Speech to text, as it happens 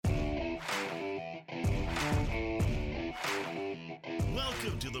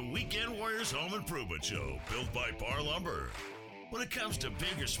Weekend Warriors Home Improvement Show, built by Par Lumber. When it comes to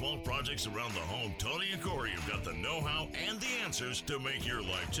big or small projects around the home, Tony and Corey have got the know-how and the answers to make your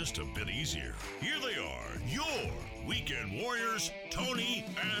life just a bit easier. Here they are, your Weekend Warriors, Tony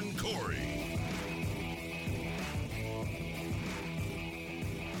and Corey.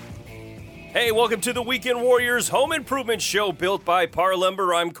 Hey, welcome to the Weekend Warriors Home Improvement Show, built by Par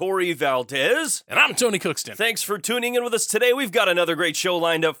Lumber. I'm Corey Valdez. And I'm Tony Cookston. Thanks for tuning in with us today. We've got another great show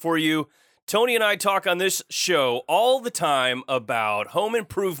lined up for you. Tony and I talk on this show all the time about home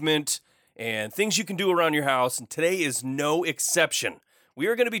improvement and things you can do around your house, and today is no exception. We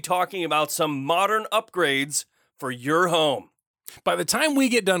are going to be talking about some modern upgrades for your home. By the time we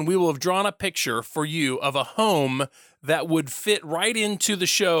get done, we will have drawn a picture for you of a home that would fit right into the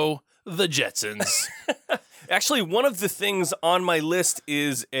show The Jetsons. Actually, one of the things on my list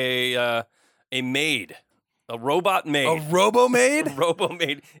is a maid. A robot maid. A robo-maid? A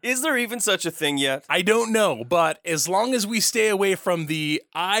robo-maid. Is there even such a thing yet? I don't know, but as long as we stay away from the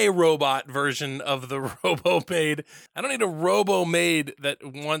iRobot version of the robo-maid, I don't need a robo-maid that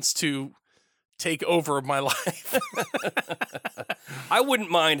wants to take over my life. I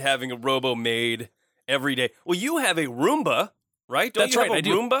wouldn't mind having a robo-maid every day. Well, you have a Roomba, right? Don't That's you right, have a I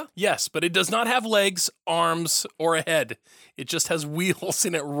do. Roomba? Yes, but it does not have legs, arms, or a head. It just has wheels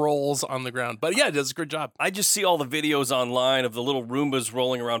and it rolls on the ground. But yeah, it does a good job. I just see all the videos online of the little Roombas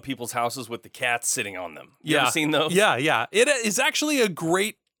rolling around people's houses with the cats sitting on them. You ever seen those? Yeah. It is actually a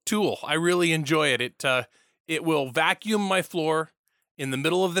great tool. I really enjoy it. It will vacuum my floor in the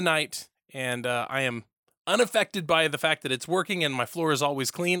middle of the night, and I am unaffected by the fact that it's working and my floor is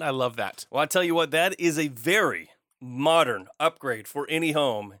always clean. I love that. Well, I tell you what, that is a very modern upgrade for any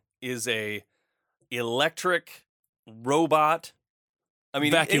home, is a electric robot. I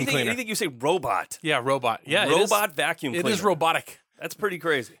mean, Vacuum cleaner. anything you say robot. Yeah, robot. Yeah, robot vacuum cleaner. It is robotic. That's pretty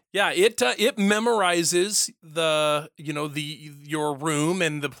crazy. Yeah, it memorizes your room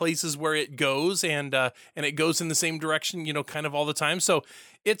and the places where it goes, and it goes in the same direction, kind of all the time. So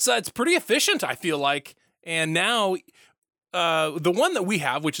it's pretty efficient, I feel like. And now, the one that we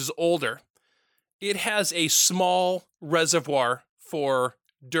have, which is older, it has a small reservoir for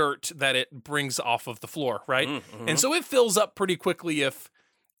dirt that it brings off of the floor, right? Mm-hmm. And so it fills up pretty quickly if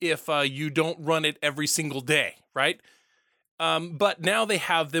you don't run it every single day, right? But now they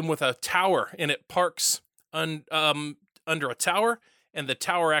have them with a tower, and it parks under a tower, and the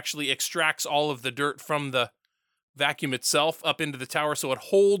tower actually extracts all of the dirt from the vacuum itself up into the tower, so it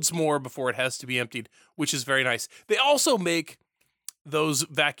holds more before it has to be emptied, which is very nice. They also make those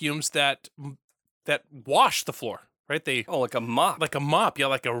vacuums that wash the floor, right? Like a mop. Like a mop, yeah,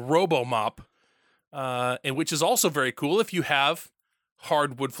 like a robo mop, and which is also very cool if you have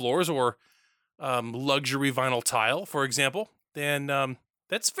hardwood floors or luxury vinyl tile, for example. Then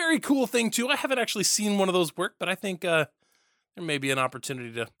that's a very cool thing too. I haven't actually seen one of those work, but I think there may be an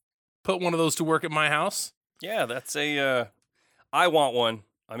opportunity to put one of those to work at my house. Yeah, that's I want one.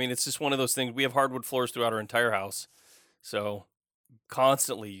 I mean, it's just one of those things. We have hardwood floors throughout our entire house, so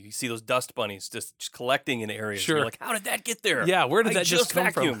constantly you see those dust bunnies just collecting in areas. Sure. You're like, how did that get there? Yeah, where did I that just come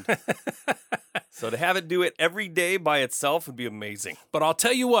vacuumed. from? So to have it do it every day by itself would be amazing. But I'll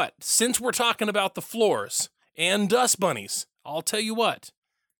tell you what, since we're talking about the floors and dust bunnies, I'll tell you what,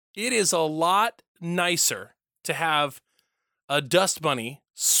 it is a lot nicer to have a dust bunny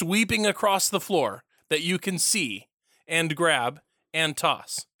sweeping across the floor that you can see and grab and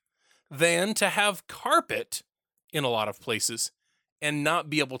toss than to have carpet in a lot of places and not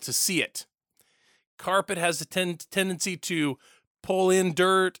be able to see it. Carpet has a tendency to pull in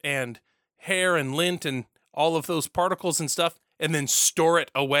dirt and hair and lint and all of those particles and stuff, and then store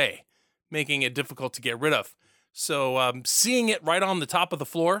it away, making it difficult to get rid of. So seeing it right on the top of the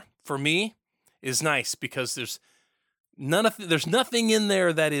floor, for me, is nice because there's nothing in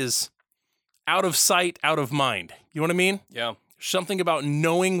there that is out of sight, out of mind. You know what I mean? Yeah. Something about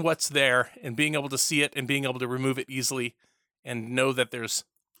knowing what's there and being able to see it and being able to remove it easily and know that there's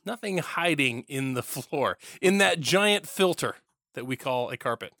nothing hiding in the floor, in that giant filter that we call a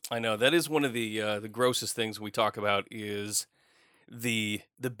carpet. I know. That is one of the grossest things we talk about is the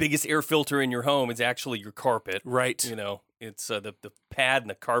biggest air filter in your home is actually your carpet. Right. It's the pad and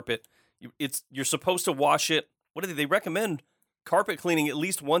the carpet. You're supposed to wash it. What do they recommend? Carpet cleaning at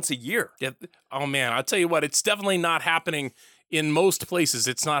least once a year. Yeah. Oh, man, I'll tell you what, it's definitely not happening in most places.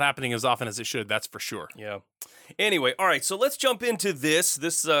 It's not happening as often as it should, that's for sure. Yeah. Anyway, all right, so let's jump into this.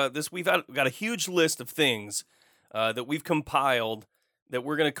 This we've got a huge list of things that we've compiled that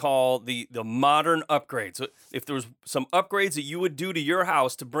we're going to call the modern upgrades. So if there was some upgrades that you would do to your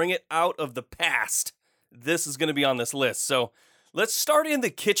house to bring it out of the past, this is going to be on this list. So Let's start in the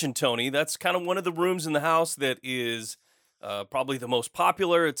kitchen, Tony. That's kind of one of the rooms in the house that is probably the most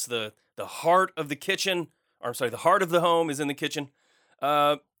popular. It's the heart of the kitchen. Or I'm sorry, the heart of the home is in the kitchen.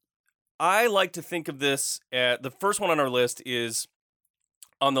 I like to think of this at the first one on our list is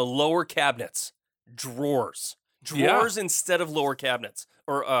on the lower cabinets, drawers. Drawers instead of lower cabinets.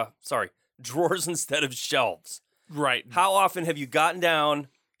 Or, drawers instead of shelves. Right. How often have you gotten down,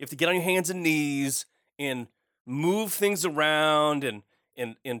 you have to get on your hands and knees and move things around and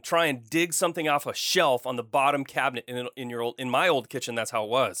try and dig something off a shelf on the bottom cabinet in my old kitchen? That's how it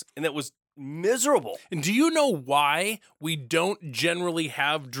was. And it was miserable. And do you know why we don't generally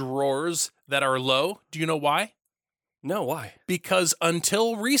have drawers that are low? Do you know why? No, why? Because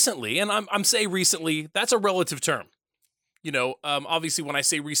until recently, and I'm saying recently, that's a relative term. You know, obviously when I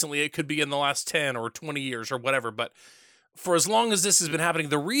say recently, it could be in the last 10 or 20 years or whatever, but for as long as this has been happening,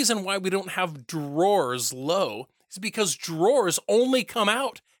 the reason why we don't have drawers low is because drawers only come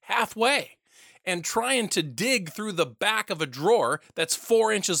out halfway. And trying to dig through the back of a drawer that's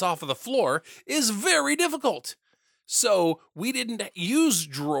 4 inches off of the floor is very difficult. So we didn't use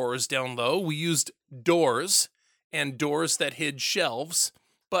drawers down low. We used doors and doors that hid shelves.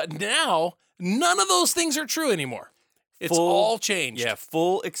 But now, none of those things are true anymore. It's all changed. Yeah,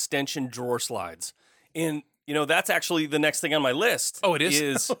 full extension drawer slides. And, that's actually the next thing on my list. Oh, it is?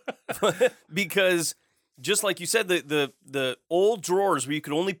 Is because just like you said, the old drawers where you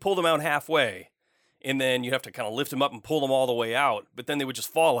could only pull them out halfway, and then you'd have to kind of lift them up and pull them all the way out, but then they would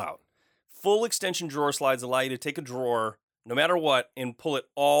just fall out. Full extension drawer slides allow you to take a drawer, no matter what, and pull it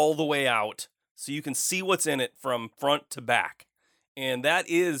all the way out so you can see what's in it from front to back. And that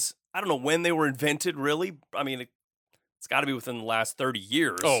is, I don't know when they were invented, really. I mean, it's got to be within the last 30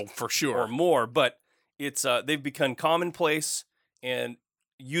 years. Oh, for sure. Or more, but it's they've become commonplace, and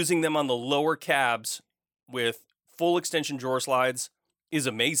using them on the lower cabs with full extension drawer slides is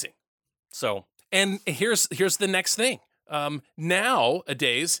amazing. So, and here's the next thing.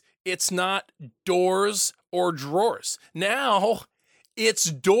 Nowadays, it's not doors or drawers. Now, it's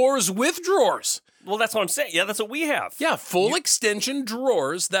doors with drawers. Well, that's what I'm saying. Yeah, that's what we have. Yeah, full extension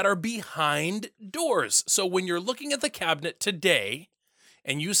drawers that are behind doors. So when you're looking at the cabinet today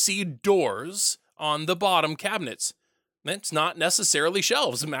and you see doors on the bottom cabinets, it's not necessarily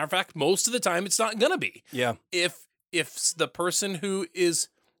shelves. As a matter of fact, most of the time it's not going to be. Yeah. If the person who is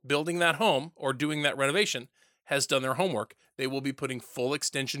building that home or doing that renovation has done their homework, they will be putting full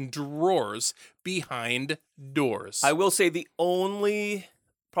extension drawers behind doors. I will say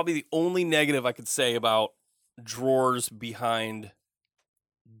probably the only negative I could say about drawers behind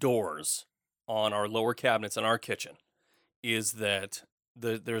doors on our lower cabinets in our kitchen is that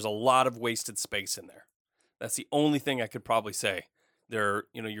there's a lot of wasted space in there. That's the only thing I could probably say. You're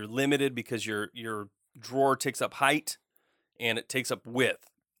limited because your drawer takes up height and it takes up width.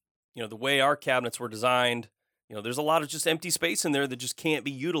 The way our cabinets were designed, there's a lot of just empty space in there that just can't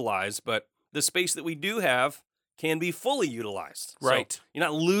be utilized, but the space that we do have can be fully utilized. Right. So you're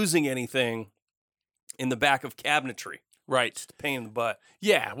not losing anything in the back of cabinetry. Right. It's a pain in the butt.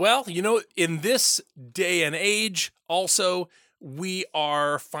 Yeah, well, in this day and age, also, we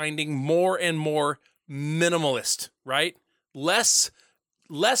are finding more and more minimalist, right? Less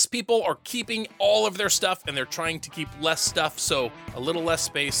people are keeping all of their stuff, and they're trying to keep less stuff, so a little less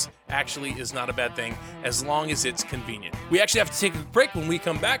space actually is not a bad thing as long as it's convenient. We actually have to take a break. When we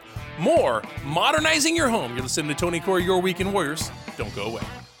come back, more modernizing your home. You're listening to Tony Corey, Your Weekend Warriors. Don't go away.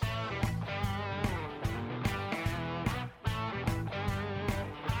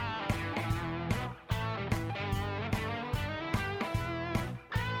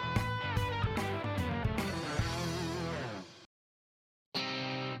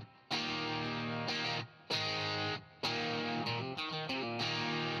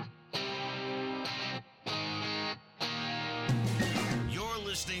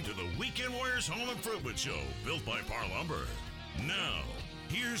 Listening to the Weekend Warriors Home Improvement Show, built by Par Lumber. Now,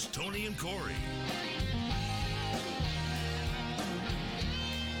 here's Tony and Corey.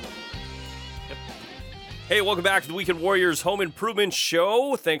 Hey, welcome back to the Weekend Warriors Home Improvement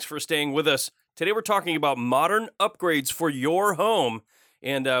Show. Thanks for staying with us. Today we're talking about modern upgrades for your home.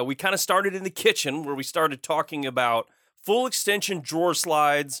 And we kind of started in the kitchen where we started talking about full extension drawer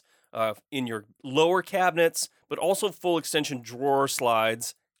slides in your lower cabinets, but also full extension drawer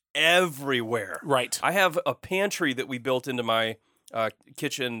slides everywhere. Right. I have a pantry that we built into my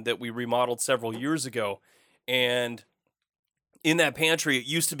kitchen that we remodeled several years ago. And in that pantry, it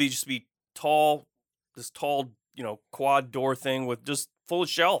used to be tall, this tall, quad door thing with just full of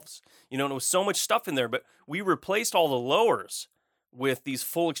shelves. And it was so much stuff in there, but we replaced all the lowers with these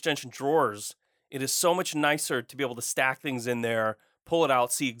full extension drawers. It is so much nicer to be able to stack things in there, pull it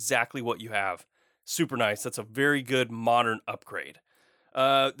out, see exactly what you have. Super nice. That's a very good modern upgrade.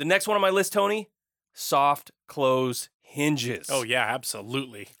 The next one on my list, Tony, soft close hinges. Oh yeah,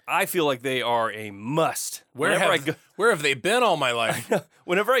 absolutely. I feel like they are a must. Where have they been all my life?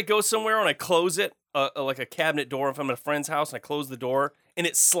 Whenever I go somewhere and I close it, like a cabinet door, if I'm at a friend's house and I close the door and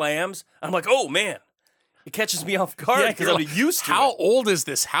it slams, I'm like, oh man, it catches me off guard because you're I'm like, used to how it. old is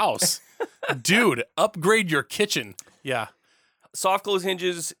this house? Dude, upgrade your kitchen. Yeah. Soft close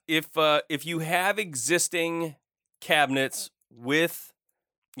hinges, if you have existing cabinets with,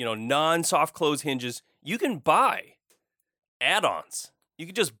 non-soft close hinges, you can buy add-ons. You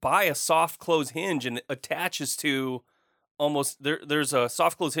can just buy a soft close hinge and it attaches to there's a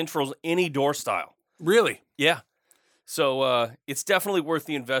soft close hinge for any door style. Really? Yeah. So it's definitely worth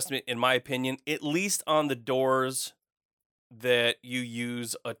the investment, in my opinion, at least on the doors that you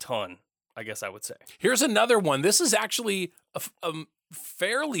use a ton, I guess I would say. Here's another one. This is actually a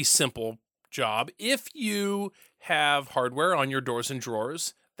fairly simple job. If you have hardware on your doors and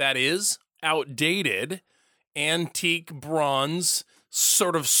drawers that is outdated, antique bronze,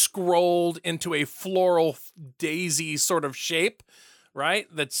 sort of scrolled into a floral daisy sort of shape, right?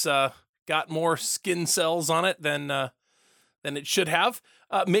 That's got more skin cells on it than it should have.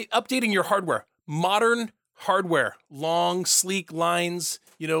 Updating your hardware. Modern hardware. Long, sleek lines,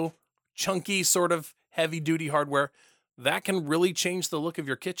 chunky sort of heavy-duty hardware. That can really change the look of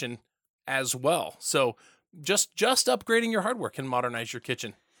your kitchen as well. So just upgrading your hardware can modernize your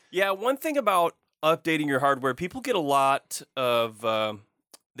kitchen. Yeah, one thing about updating your hardware, people get a lot of,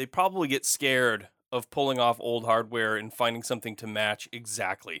 they probably get scared of pulling off old hardware and finding something to match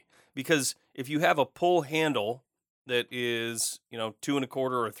exactly. Because if you have a pull handle that is, 2 1/4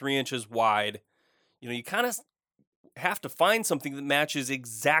 or 3 inches wide, you kind of have to find something that matches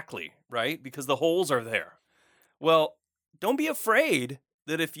exactly, right? Because the holes are there. Well, don't be afraid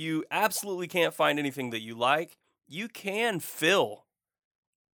that if you absolutely can't find anything that you like, you can fill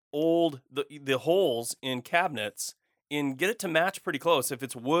the holes in cabinets and get it to match pretty close. If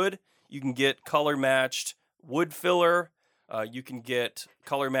it's wood, you can get color matched wood filler. You can get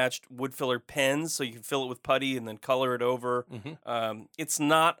color matched wood filler pens, so you can fill it with putty and then color it over. Mm-hmm. It's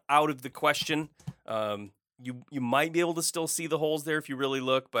not out of the question. You might be able to still see the holes there if you really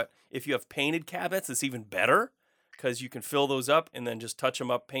look, but if you have painted cabinets, it's even better because you can fill those up and then just touch them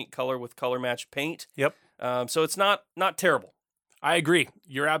up, paint color with color matched paint. Yep. So it's not terrible. I agree.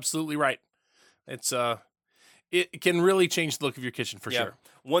 You're absolutely right. It's it can really change the look of your kitchen for sure.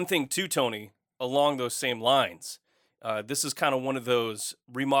 One thing too, Tony, along those same lines, this is kind of one of those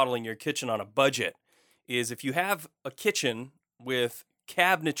remodeling your kitchen on a budget, is if you have a kitchen with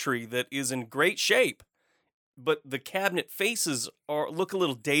cabinetry that is in great shape, but the cabinet faces look a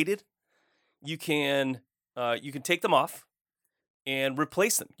little dated, you can take them off and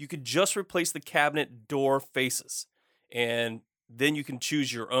replace them. You could just replace the cabinet door faces, and then you can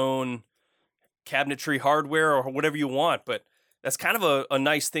choose your own cabinetry hardware or whatever you want. But that's kind of a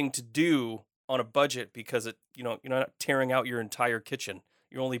nice thing to do on a budget because you're not tearing out your entire kitchen.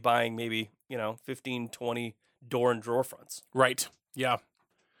 You're only buying maybe 15, 20 door and drawer fronts. Right. Yeah.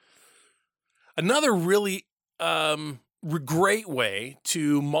 Another really great way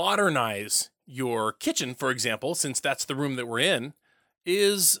to modernize your kitchen, for example, since that's the room that we're in,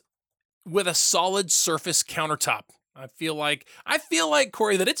 is with a solid surface countertop. I feel like,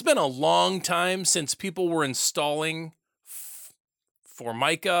 Corey, that it's been a long time since people were installing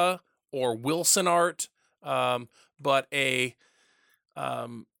Formica or Wilson Art, but what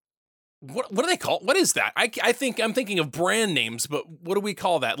do they call it? What is that? I think I'm thinking of brand names, but what do we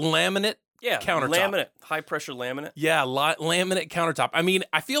call that? Laminate? Yeah, countertop. Laminate, high pressure laminate. Yeah, laminate countertop. I mean,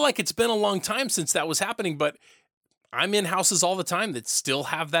 I feel like it's been a long time since that was happening, but I'm in houses all the time that still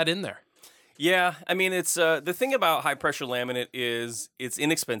have that in there. Yeah, I mean, it's the thing about high pressure laminate is it's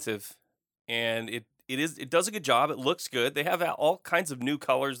inexpensive, and it does a good job. It looks good. They have all kinds of new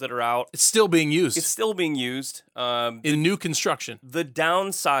colors that are out. It's still being used. It's still being used in new construction. The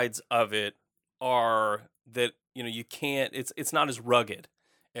downsides of it are that you can't. It's not as rugged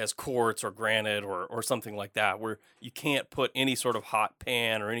as quartz or granite or something like that, where you can't put any sort of hot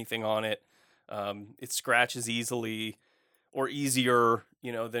pan or anything on it. It scratches easily or easier,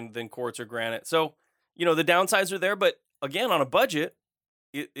 than quartz or granite. So, the downsides are there, but again, on a budget,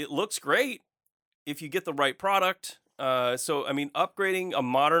 it looks great if you get the right product. So, I mean, upgrading, a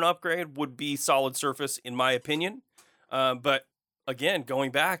modern upgrade would be solid surface, in my opinion. But again,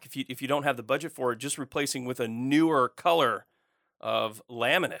 going back, if you don't have the budget for it, just replacing with a newer color of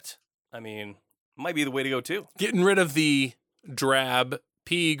laminate, I mean, might be the way to go too. Getting rid of the drab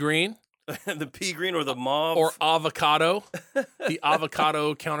pea green The pea green or the mauve. or avocado, the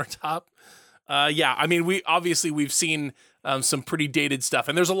avocado countertop. Yeah, I mean, we've seen some pretty dated stuff,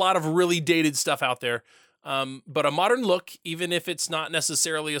 and there's a lot of really dated stuff out there. But a modern look, even if it's not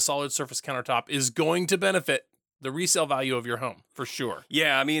necessarily a solid surface countertop, is going to benefit the resale value of your home for sure.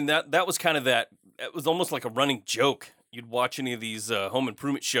 Yeah, I mean, that was kind of that. It was almost like a running joke. You'd watch any of these home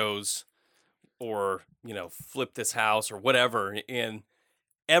improvement shows or, Flip This House or whatever, and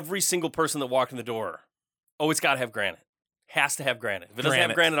every single person that walked in the door, it's got to have granite. Has to have granite. If it doesn't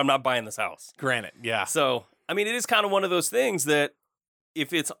have granite, I'm not buying this house. Granite, yeah. So, I mean, it is kind of one of those things that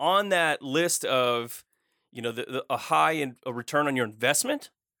if it's on that list of, a high and a return on your investment,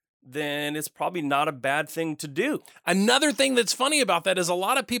 then it's probably not a bad thing to do. Another thing that's funny about that is a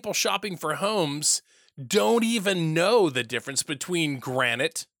lot of people shopping for homes don't even know the difference between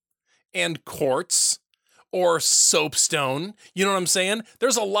granite and quartz or soapstone. You know what I'm saying?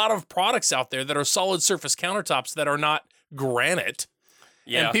 There's a lot of products out there that are solid surface countertops that are not granite.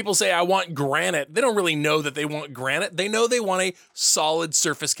 Yeah. And people say, I want granite. They don't really know that they want granite. They know they want a solid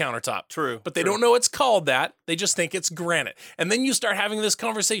surface countertop. True. But they don't know it's called that. They just think it's granite. And then you start having this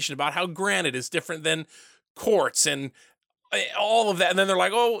conversation about how granite is different than quartz and all of that. And then they're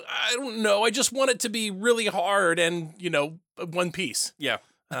like, I don't know. I just want it to be really hard and, one piece. Yeah.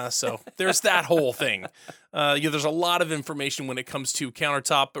 So there's that whole thing. There's a lot of information when it comes to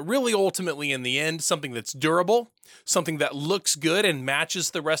countertop, but really ultimately in the end, something that's durable, something that looks good and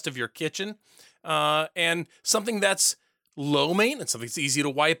matches the rest of your kitchen, and something that's low maintenance, something that's easy to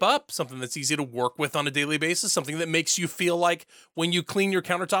wipe up, something that's easy to work with on a daily basis, something that makes you feel like when you clean your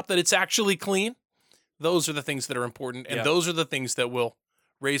countertop that it's actually clean. Those are the things that are important, and those are the things that will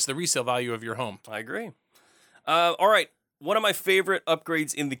raise the resale value of your home. I agree. All right. One of my favorite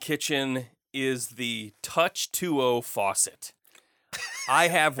upgrades in the kitchen is the Touch 2.0 faucet. I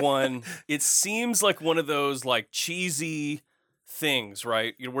have one. It seems like one of those like cheesy things,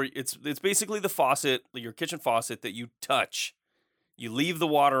 right? Where it's basically the faucet, your kitchen faucet that you touch. You leave the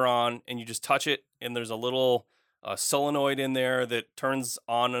water on and you just touch it, and there's a little solenoid in there that turns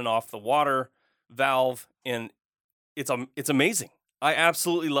on and off the water valve, and it's amazing. I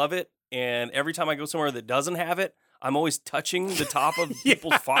absolutely love it, and every time I go somewhere that doesn't have it, I'm always touching the top of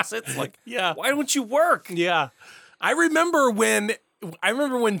people's faucets. Like, why don't you work? Yeah. I remember when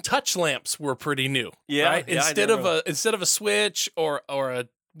touch lamps were pretty new. Yeah. Right? Yeah, instead of a switch or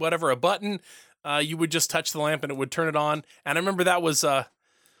a button, you would just touch the lamp and it would turn it on. And I remember that was I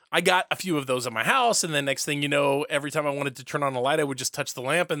got a few of those at my house, and then next thing you know, every time I wanted to turn on a light, I would just touch the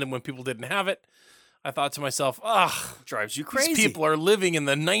lamp, and then when people didn't have it, I thought to myself, drives you crazy. These people are living in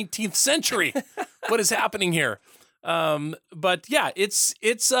the 19th century. What is happening here? But yeah, it's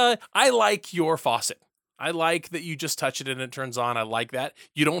I like your faucet. I like that you just touch it and it turns on. I like that.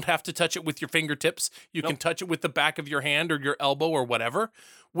 You don't have to touch it with your fingertips. You can touch it with the back of your hand or your elbow or whatever,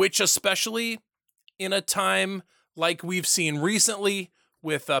 which especially in a time like we've seen recently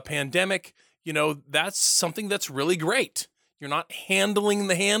with a pandemic, that's something that's really great. You're not handling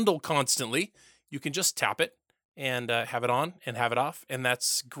the handle constantly. You can just tap it and have it on and have it off, and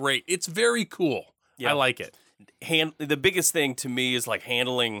that's great. It's very cool. Yeah. I like it. The biggest thing to me is like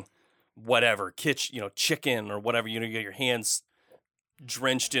handling whatever chicken or whatever. You get your hands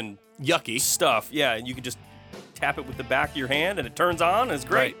drenched in yucky stuff. Yeah, and you can just tap it with the back of your hand, and it turns on. It's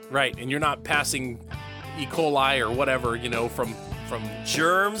great. Right. And you're not passing E. coli or whatever, from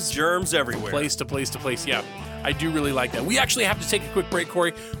germs everywhere, place to place to place. Yeah, I do really like that. We actually have to take a quick break,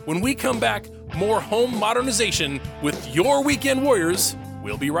 Corey. When we come back, more home modernization with your Weekend Warriors.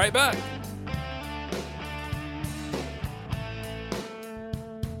 We'll be right back.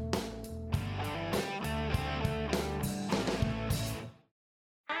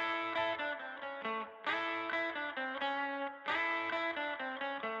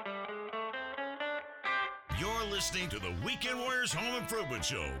 You're listening to the Weekend Warriors Home Improvement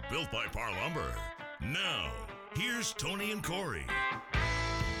Show, built by Par Lumber. Now, here's Tony and Corey.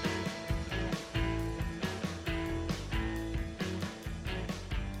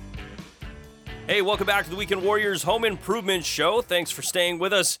 Hey, welcome back to the Weekend Warriors Home Improvement Show. Thanks for staying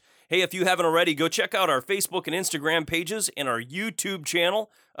with us. Hey, if you haven't already, go check out our Facebook and Instagram pages and our YouTube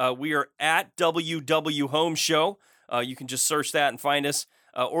channel. We are at WW Home Show. You can just search that and find us.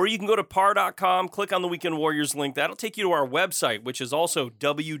 Or you can go to par.com, click on the Weekend Warriors link. That'll take you to our website, which is also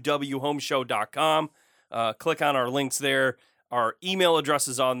www.homeshow.com. Click on our links there. Our email address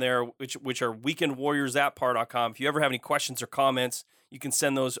is on there, which are weekendwarriors@par.com. If you ever have any questions or comments, you can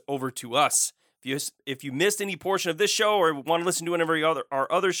send those over to us. If you missed any portion of this show or want to listen to any of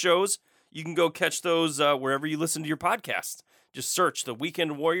our other shows, you can go catch those wherever you listen to your podcasts. Just search the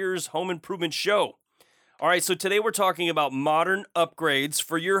Weekend Warriors Home Improvement Show. All right, so today we're talking about modern upgrades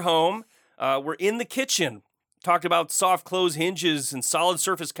for your home. We're in the kitchen. Talked about soft close hinges and solid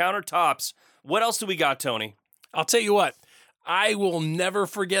surface countertops. What else do we got, Tony? I'll tell you what, I will never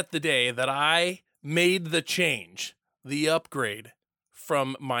forget the day that I made the change, the upgrade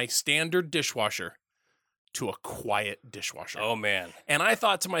from my standard dishwasher to a quiet dishwasher. Oh, man. And I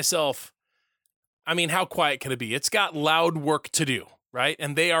thought to myself, I mean, how quiet can it be? It's got loud work to do, right?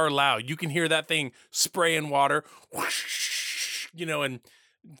 And they are loud. You can hear that thing spraying water, whoosh, and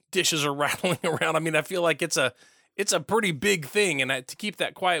dishes are rattling around. I mean, I feel like it's a pretty big thing, and to keep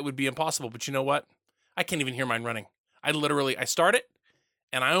that quiet would be impossible. But you know what? I can't even hear mine running. I start it,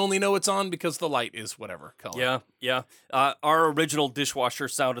 and I only know it's on because the light is whatever color. Yeah. Our original dishwasher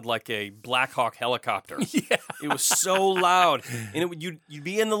sounded like a Black Hawk helicopter. Yeah. It was so loud. And you'd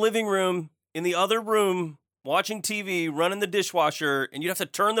be in the living room, in the other room, watching TV, running the dishwasher, and you'd have to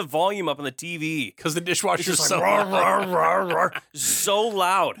turn the volume up on the TV. Because the dishwasher's It's just so like, roar. So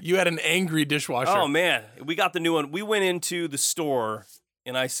loud. You had an angry dishwasher. Oh, man. We got the new one. We went into the store,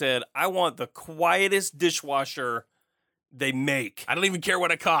 and I said, I want the quietest dishwasher they make. I don't even care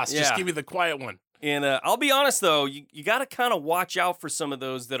what it costs. Just Yeah. give me the quiet one. And I'll be honest, though, you got to kind of watch out for some of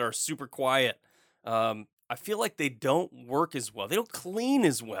those that are super quiet. I feel like they don't work as well. They don't clean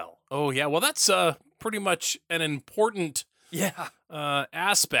as well. Oh, yeah. Well, that's pretty much an important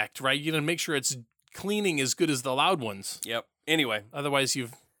aspect, right? You got to make sure it's cleaning as good as the loud ones. Yep. Anyway, Otherwise, you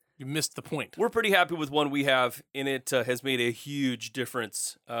missed the point. we're pretty happy with one we have, and it has made a huge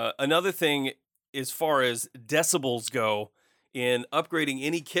difference. Another thing, as far as decibels go, in upgrading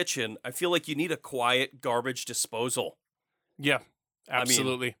any kitchen, I feel like you need a quiet garbage disposal. Yeah,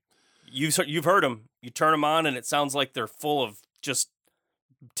 absolutely. You've heard them. You turn them on, and it sounds like they're full of just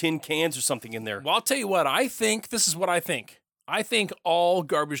tin cans or something in there. Well, I'll tell you what. This is what I think. I think all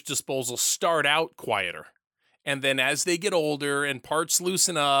garbage disposals start out quieter. And then as they get older and parts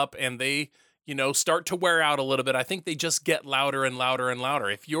loosen up and they, start to wear out a little bit, I think they just get louder and louder and louder.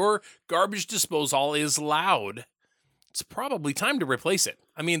 If your garbage disposal is loud, it's probably time to replace it.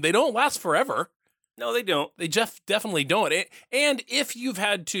 I mean, they don't last forever. No, they don't. They definitely don't. And if you've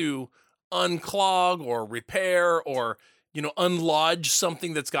had to unclog or repair or, unlodge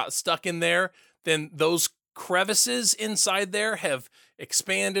something that's got stuck in there, then those crevices inside there have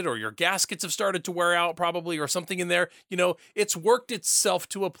expanded, or your gaskets have started to wear out probably, or something in there. It's worked itself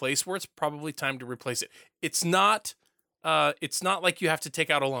to a place where it's probably time to replace it. It's not like you have to take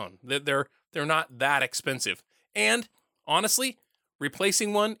out a loan. They're not that expensive. And honestly,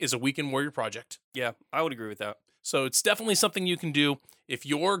 replacing one is a Weekend Warrior project. Yeah, I would agree with that. So it's definitely something you can do. If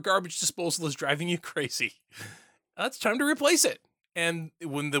your garbage disposal is driving you crazy, it's time to replace it. And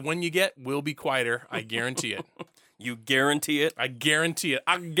when the one you get will be quieter, I guarantee it. You guarantee it? I guarantee it.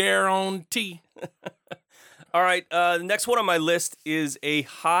 I guarantee. All right, the next one on my list is a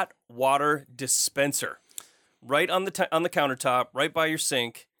hot water dispenser. Right on the countertop, right by your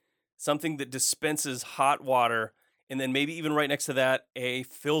sink, something that dispenses hot water, and then maybe even right next to that, a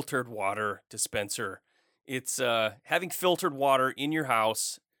filtered water dispenser. It's having filtered water in your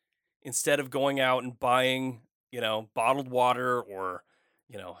house instead of going out and buying, bottled water, or,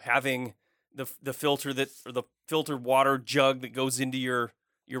 having the filter or the filtered water jug that goes into your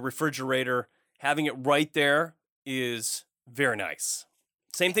refrigerator. Having it right there is very nice.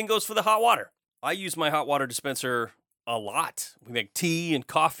 Same thing goes for the hot water. I use my hot water dispenser a lot. We make tea and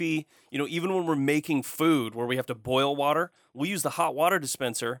coffee. Even when we're making food where we have to boil water, we use the hot water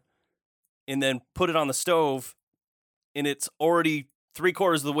dispenser and then put it on the stove, and it's already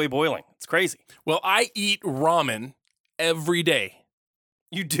 3/4 of the way boiling. It's crazy. Well, I eat ramen every day.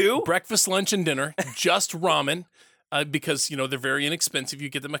 You do? Breakfast, lunch, and dinner, just ramen, because, they're very inexpensive. You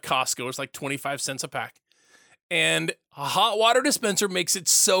get them at Costco. It's like 25 cents a pack. And a hot water dispenser makes it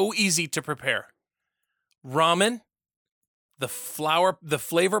so easy to prepare. Ramen, the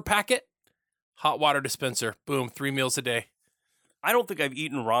flavor packet, hot water dispenser. Boom, 3 meals a day. I don't think I've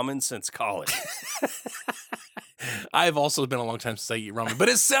eaten ramen since college. I've also been a long time since I eat ramen, but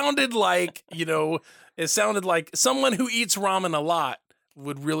it sounded like, someone who eats ramen a lot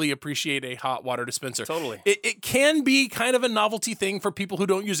would really appreciate a hot water dispenser. Totally. It can be kind of a novelty thing for people who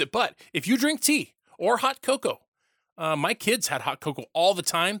don't use it, but if you drink tea or hot cocoa, my kids had hot cocoa all the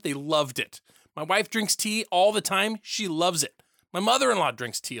time. They loved it. My wife drinks tea all the time. She loves it. My mother-in-law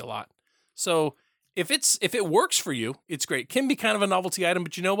drinks tea a lot. So if it works for you, it's great. Can be kind of a novelty item,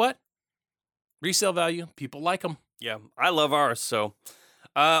 but you know what? Resale value. People like them. Yeah, I love ours. So,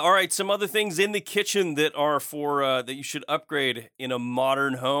 all right, some other things in the kitchen that are for that you should upgrade in a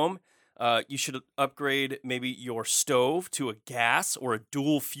modern home. You should upgrade maybe your stove to a gas or a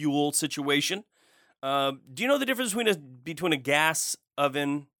dual fuel situation. Do you know the difference between a gas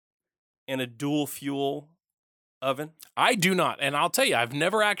oven and a dual fuel oven? I do not. And I'll tell you, I've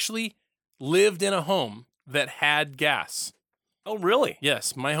never actually lived in a home that had gas. Oh, really?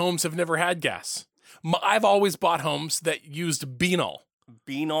 Yes, my homes have never had gas. I've always bought homes that used Benol.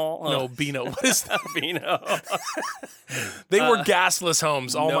 Benol? No, Beano. What is that? Beano. They were gasless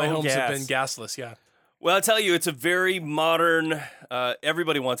homes. All my no homes have been gas. gasless, yeah. Well, I'll tell you, it's a very modern.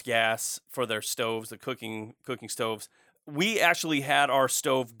 Everybody wants gas for their stoves, the cooking stoves. We actually had our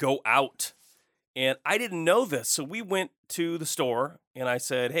stove go out, and I didn't know this. So we went to the store, and I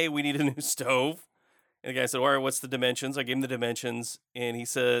said, "Hey, we need a new stove." And the guy said, "All right, what's the dimensions?" I gave him the dimensions, and he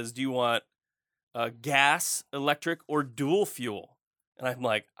says, "Do you want gas, electric, or dual fuel?" And I'm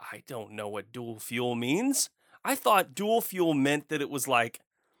like, "I don't know what dual fuel means. I thought dual fuel meant that it was like,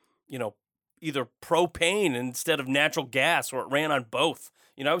 either propane instead of natural gas, or it ran on both.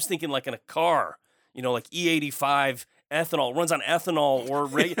 I was thinking like in a car, like E85 ethanol, runs on ethanol or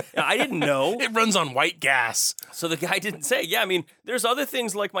I didn't know. It runs on white gas. So the guy didn't say. Yeah, I mean, there's other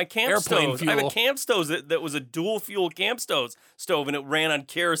things like my camp Airplane stove. I have a fuel. camp stove that was a dual fuel camp stove, and it ran on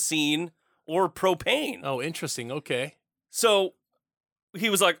kerosene or propane. Oh, interesting. Okay. So he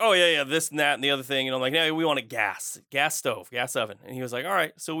was like, "Oh yeah, this and that and the other thing," and I'm like, "No, we want a gas stove, gas oven." And he was like, "All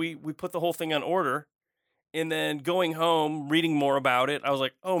right." So we put the whole thing on order, and then going home, reading more about it, I was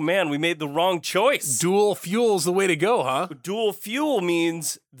like, "Oh man, we made the wrong choice." Dual fuel's the way to go, huh? Dual fuel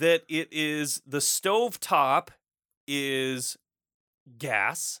means that it is the stove top is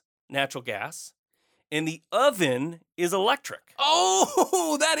gas, natural gas, and the oven is electric.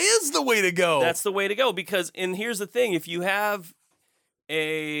 Oh, that is the way to go. That's the way to go because, and here's the thing: if you have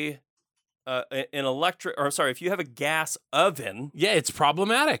if you have a gas oven, yeah, it's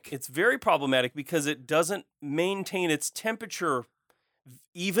problematic. it's very problematic because it doesn't maintain its temperature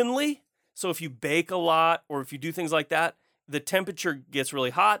evenly. So if you bake a lot or if you do things like that, the temperature gets really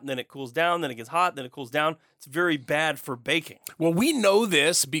hot and then it cools down, then it gets hot, then it cools down. It's very bad for baking. Well, we know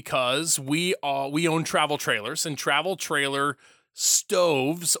this because we own travel trailers, and travel trailer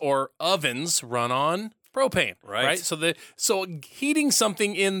stoves or ovens run on propane, Right. So heating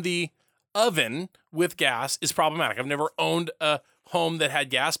something in the oven with gas is problematic. I've never owned a home that had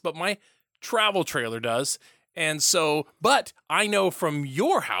gas, but my travel trailer does. And so, but I know from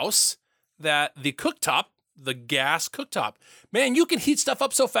your house that the cooktop, the gas cooktop, man, you can heat stuff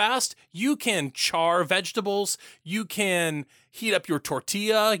up so fast. You can char vegetables. You can heat up your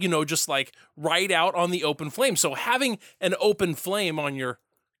tortilla, just like right out on the open flame. So having an open flame on your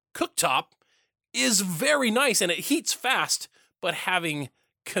cooktop is very nice and it heats fast, but having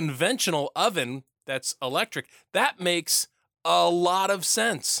conventional oven that's electric, that makes a lot of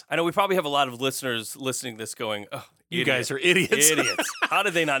sense. I know we probably have a lot of listeners listening to this going, "Oh, You guys are idiots. idiots. How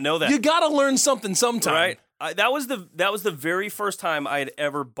did they not know that?" You got to learn something sometime. Right? That was the very first time I had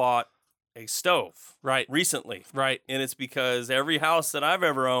ever bought a stove. Right. Recently. Right. And it's because every house that I've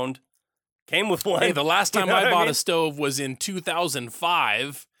ever owned came with one. Hey, the last time You know I what bought mean? a stove was in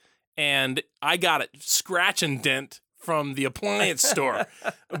 2005, and I got it scratch and dent from the appliance store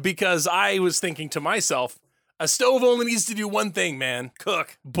because I was thinking to myself, a stove only needs to do one thing, man.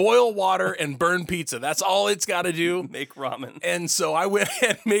 Cook. Boil water and burn pizza. That's all it's got to do. Make ramen. And so I went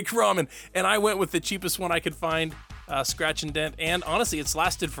and make ramen, and I went with the cheapest one I could find, scratch and dent. And honestly, it's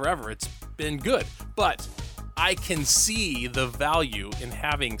lasted forever. It's been good, but I can see the value in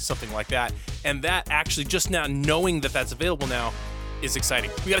having something like that. And that actually, just now knowing that that's available now, is exciting.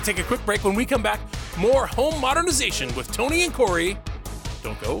 We got to take a quick break. When we come back, more home modernization with Tony and Corey.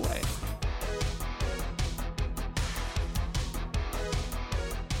 Don't go away.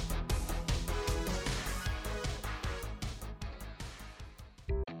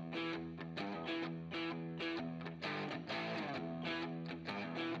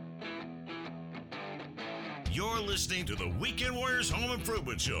 You're listening to the Weekend Warriors Home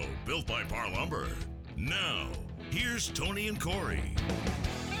Improvement Show, built by Par Lumber. Now, here's Tony and Corey.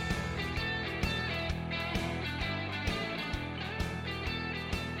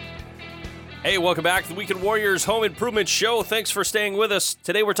 Hey, welcome back to the Weekend Warriors Home Improvement Show. Thanks for staying with us.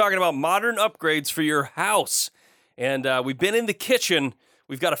 Today we're talking about modern upgrades for your house. And we've been in the kitchen.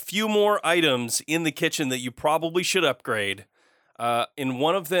 We've got a few more items in the kitchen that you probably should upgrade. And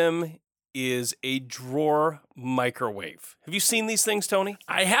one of them is a drawer microwave. Have you seen these things, Tony?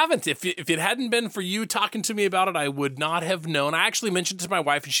 I haven't. If it hadn't been for you talking to me about it, I would not have known. I actually mentioned it to my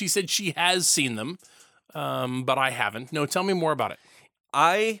wife, and she said she has seen them, but I haven't. No, tell me more about it.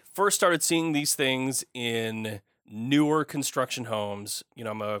 I first started seeing these things in newer construction homes. You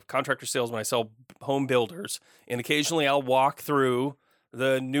know, I'm a contractor salesman. I sell home builders, and occasionally I'll walk through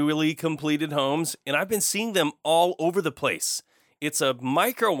the newly completed homes, and I've been seeing them all over the place. It's a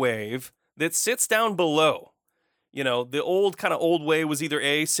microwave that sits down below. You know, the old way was either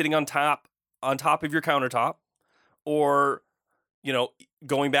A, sitting on top of your countertop, or, you know,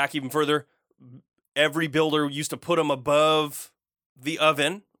 going back even further, every builder used to put them above the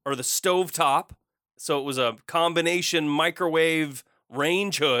oven or the stove top. So it was a combination microwave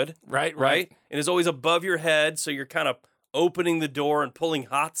range hood. Right. And it's always above your head, so you're kind of opening the door and pulling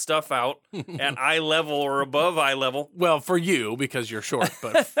hot stuff out at eye level or above eye level. Well, for you, because you're short,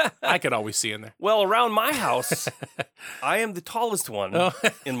 but I could always see in there. Well, around my house, I am the tallest one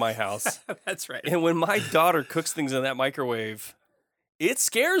in my house. That's right. And when my daughter cooks things in that microwave, it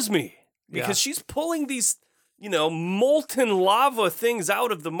scares me because she's pulling these, you know, molten lava things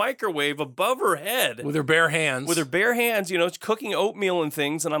out of the microwave above her head. With her bare hands. You know, it's cooking oatmeal and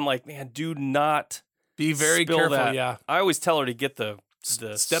things. And I'm like, man, do not be very spill careful. that. Yeah. I always tell her to get the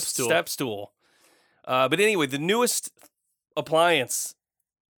step stool. But anyway, the newest appliance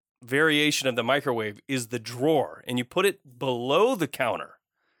variation of the microwave is the drawer. And you put it below the counter.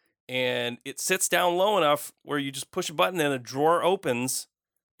 And it sits down low enough where you just push a button and a drawer opens.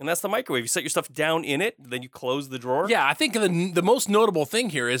 And that's the microwave. You set your stuff down in it, then you close the drawer. Yeah, I think the most notable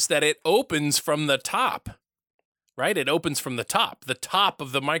thing here is that it opens from the top, right? It opens from the top. The top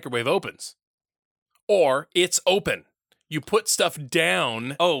of the microwave opens. Or it's open. You put stuff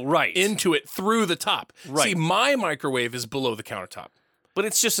down into it through the top. Right. See, my microwave is below the countertop. But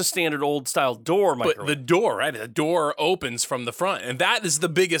it's just a standard old style door microwave. But the door, right? The door opens from the front. And that is the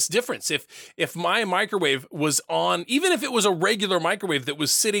biggest difference. If my microwave was on, even if it was a regular microwave that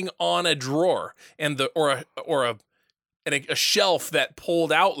was sitting on a drawer and a shelf that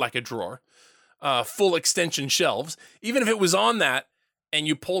pulled out like a drawer, full extension shelves, even if it was on that and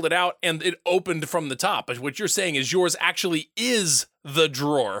you pulled it out and it opened from the top, but what you're saying is yours actually is the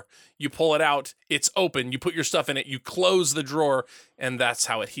drawer. You pull it out, it's open, you put your stuff in it, you close the drawer, and that's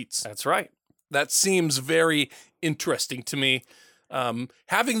how it heats. That's right. That seems very interesting to me.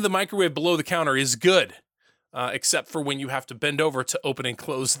 Having the microwave below the counter is good, except for when you have to bend over to open and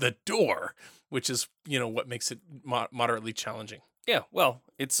close the door, which is, you know, what makes it moderately challenging. Yeah, well,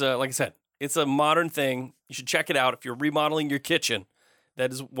 it's like I said, it's a modern thing. You should check it out if you're remodeling your kitchen.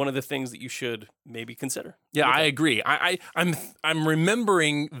 That is one of the things that you should maybe consider. Yeah, I agree. I'm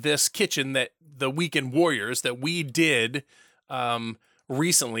remembering this kitchen that the Weekend Warriors that we did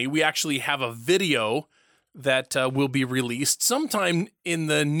recently. We actually have a video that will be released sometime in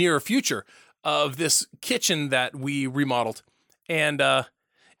the near future of this kitchen that we remodeled, and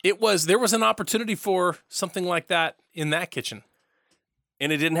there was an opportunity for something like that in that kitchen,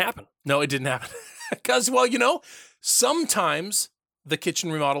 and it didn't happen. No, it didn't happen because, well, you know, sometimes the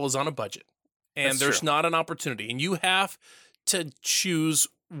kitchen remodel is on a budget and there's not an opportunity, and you have to choose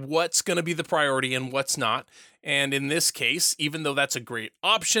what's going to be the priority and what's not. And in this case, even though that's a great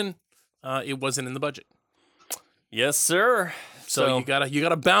option, it wasn't in the budget. Yes, sir. So you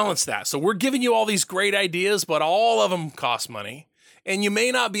gotta balance that. So we're giving you all these great ideas, but all of them cost money, and you may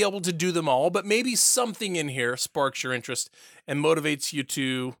not be able to do them all, but maybe something in here sparks your interest and motivates you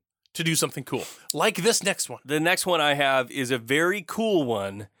to do something cool, like this next one. The next one I have is a very cool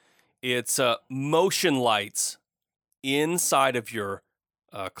one. It's motion lights inside of your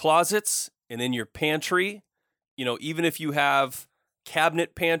closets and in your pantry. You know, even if you have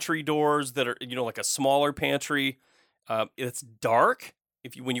cabinet pantry doors that are, you know, like a smaller pantry, it's dark.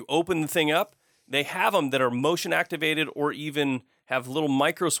 When you open the thing up, they have them that are motion activated or even have little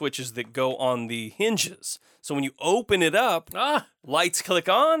micro switches that go on the hinges. So when you open it up, lights click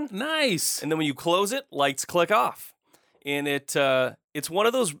on. Nice. And then when you close it, lights click off. And it's one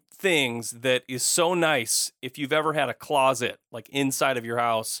of those things that is so nice if you've ever had a closet like inside of your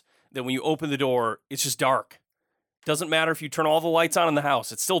house that when you open the door, it's just dark. Doesn't matter if you turn all the lights on in the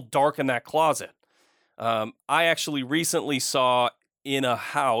house, it's still dark in that closet. I actually recently saw in a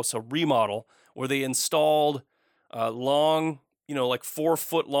house, a remodel, where they installed long, you know, like 4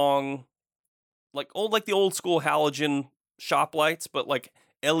 foot long, like the old school halogen shop lights, but like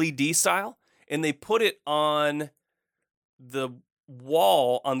LED style. And they put it on the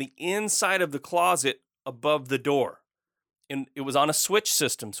wall on the inside of the closet above the door. And it was on a switch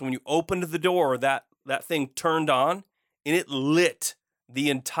system. So when you opened the door, that thing turned on and it lit the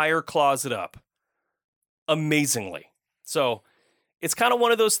entire closet up amazingly. So it's kind of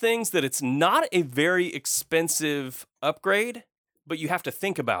one of those things that it's not a very expensive upgrade, but you have to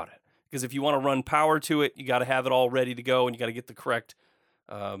think about it. Because if you want to run power to it, you got to have it all ready to go and you got to get the correct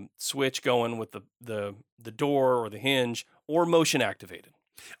switch going with the door or the hinge, or motion activated.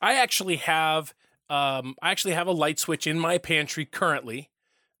 I actually have a light switch in my pantry currently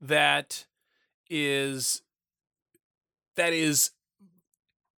that is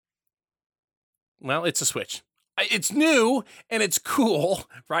well, it's a switch. It's new and it's cool,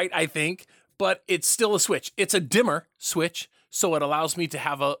 right? I think, but it's still a switch. It's a dimmer switch, so it allows me to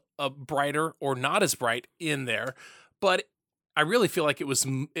have a brighter or not as bright in there. But I really feel like it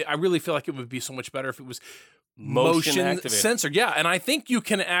would be so much better if it was motion activated. censored. Yeah, and I think you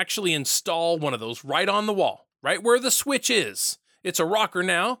can actually install one of those right on the wall, right where the switch is. It's a rocker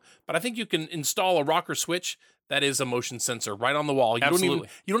now, but I think you can install a rocker switch that is a motion sensor right on the wall. Absolutely.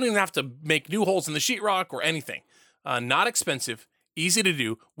 You don't even have to make new holes in the sheetrock or anything. Not expensive, easy to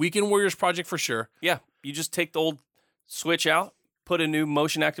do. Weekend Warriors project for sure. Yeah, you just take the old switch out, put a new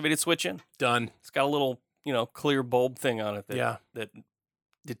motion activated switch in. Done. It's got a little, clear bulb thing on it that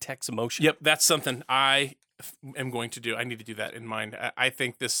detects motion. Yep, that's something I am going to do. I need to do that in mind. I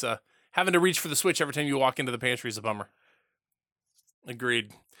think this having to reach for the switch every time you walk into the pantry is a bummer.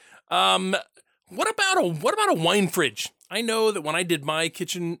 Agreed. What about a wine fridge? I know that when I did my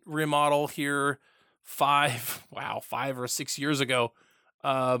kitchen remodel here 5 or 6 years ago,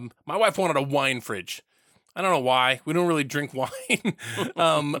 my wife wanted a wine fridge. I don't know why. We don't really drink wine,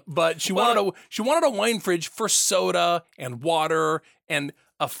 but she wanted a wine fridge for soda and water, and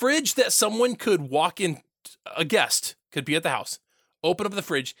a fridge that someone could walk in. A guest could be at the house, open up the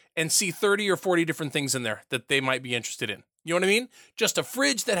fridge, and see 30 or 40 different things in there that they might be interested in. You know what I mean? Just a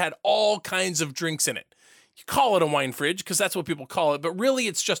fridge that had all kinds of drinks in it. You call it a wine fridge because that's what people call it, but really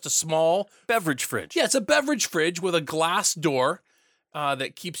it's just a small beverage fridge. Yeah, it's a beverage fridge with a glass door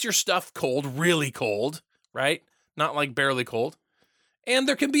that keeps your stuff cold, really cold, right? Not like barely cold. And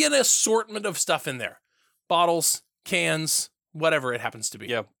there can be an assortment of stuff in there. Bottles, cans, whatever it happens to be.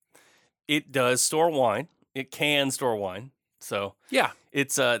 Yeah. It does store wine. It can store wine. So yeah,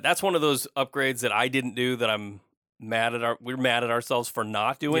 it's that's one of those upgrades that I didn't do that we're mad at ourselves for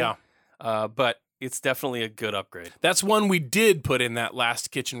not doing. Yeah. But it's definitely a good upgrade. That's one we did put in that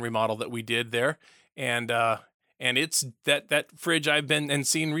last kitchen remodel that we did there. And it's that fridge I've been and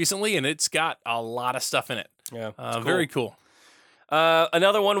seen recently, and it's got a lot of stuff in it. Yeah. Cool. Very cool.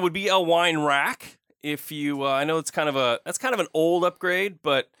 Another one would be a wine rack. If you, I know that's kind of an old upgrade,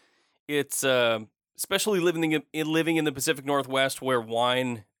 but it's especially living in the Pacific Northwest where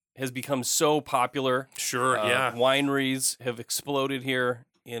wine has become so popular. Sure, yeah. Wineries have exploded here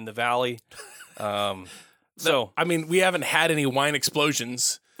in the valley. We haven't had any wine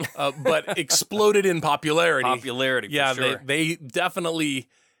explosions, but exploded in popularity. Popularity, for yeah, sure. they definitely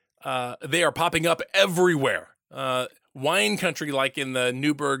they are popping up everywhere. Wine country, like in the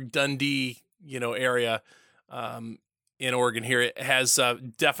Newburgh, Dundee, area in Oregon here, it has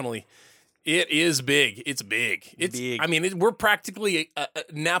definitely. It is big. It's big. It's big. I mean, we're practically a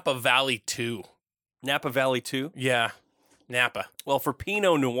Napa Valley 2. Napa Valley 2? Yeah, Napa. Well, for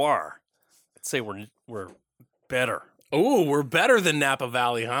Pinot Noir, I'd say we're better. Oh, we're better than Napa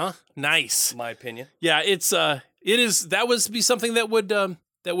Valley, huh? Nice. In my opinion. Yeah, it is. That would be something that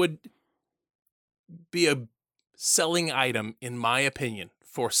would be a selling item, in my opinion,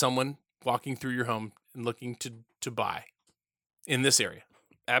 for someone walking through your home and looking to buy in this area.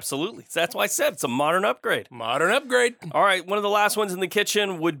 Absolutely. That's why I said it's a modern upgrade. Modern upgrade. All right. One of the last ones in the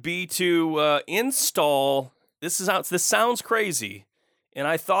kitchen would be to install. This sounds crazy, and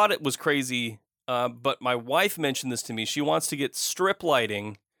I thought it was crazy, but my wife mentioned this to me. She wants to get strip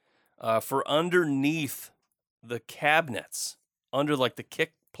lighting for underneath the cabinets, under like the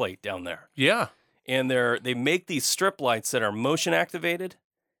kick plate down there. Yeah. And they make these strip lights that are motion activated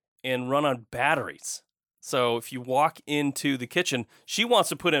and run on batteries. So if you walk into the kitchen, she wants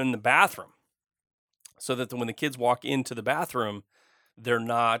to put it in the bathroom so that when the kids walk into the bathroom, they're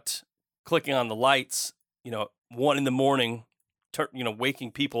not clicking on the lights, 1 a.m,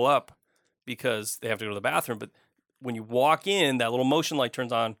 waking people up because they have to go to the bathroom. But when you walk in, that little motion light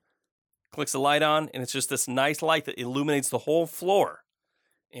turns on, clicks the light on, and it's just this nice light that illuminates the whole floor.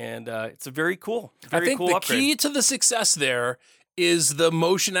 And it's a very cool upgrade. I think the key to the success there is the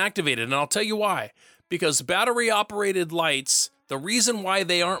motion activated, and I'll tell you why. Because battery-operated lights, the reason why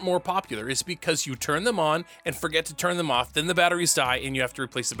they aren't more popular is because you turn them on and forget to turn them off, then the batteries die and you have to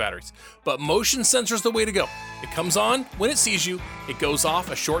replace the batteries. But motion sensor is the way to go. It comes on when it sees you, it goes off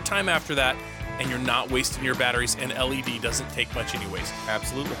a short time after that, and you're not wasting your batteries, and LED doesn't take much anyways.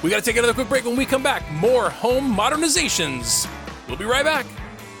 Absolutely. We got to take another quick break. When we come back, more home modernizations. We'll be right back.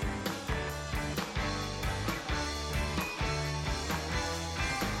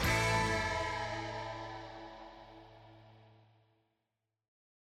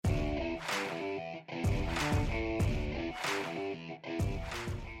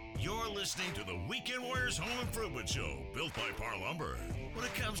 Weekend Warriors Home Improvement Show, built by Par Lumber. When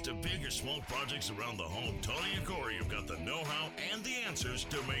it comes to big or small projects around the home, Tony and Corey have got the know-how and the answers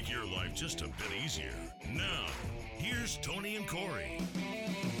to make your life just a bit easier. Now, here's Tony and Corey.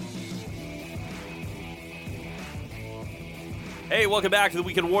 Hey, welcome back to the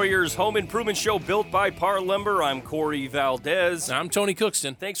Weekend Warriors Home Improvement Show, built by Par Lumber. I'm Corey Valdez. I'm Tony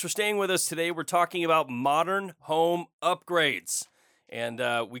Cookston. Thanks for staying with us today. We're talking about modern home upgrades. And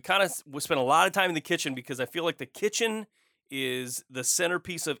we spent a lot of time in the kitchen because I feel like the kitchen is the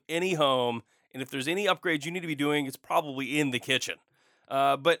centerpiece of any home. And if there's any upgrades you need to be doing, it's probably in the kitchen.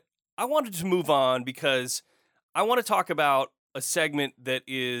 But I wanted to move on because I want to talk about a segment that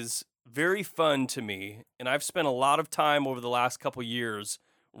is very fun to me. And I've spent a lot of time over the last couple years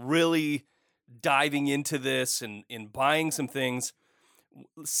really diving into this and buying some things.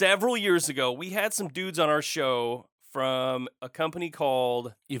 Several years ago, we had some dudes on our show from a company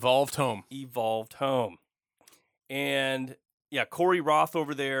called Evolved Home. And yeah, Corey Roth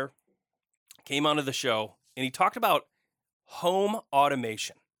over there came onto the show and he talked about home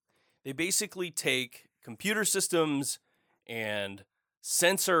automation. They basically take computer systems and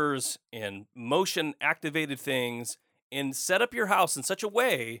sensors and motion activated things and set up your house in such a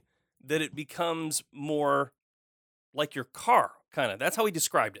way that it becomes more like your car, kind of. That's how he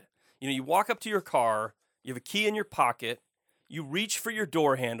described it. You know, you walk up to your car, you have a key in your pocket, you reach for your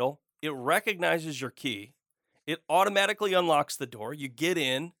door handle, it recognizes your key, it automatically unlocks the door, you get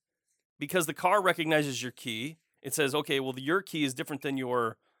in, because the car recognizes your key, it says, okay, well, your key is different than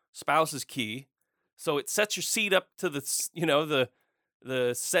your spouse's key, so it sets your seat up to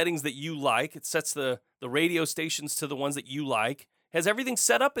the settings that you like. It sets the radio stations to the ones that you like. Has everything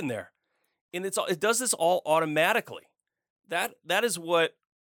set up in there. And it does this all automatically. That is what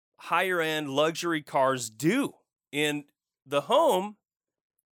higher end luxury cars do. And the home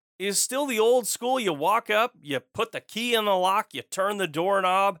is still the old school. You walk up, you put the key in the lock, you turn the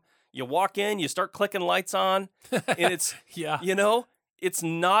doorknob, you walk in, you start clicking lights on, and it's it's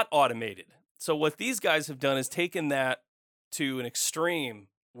not automated. So what these guys have done is taken that to an extreme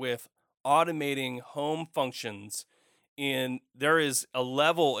with automating home functions, and there is a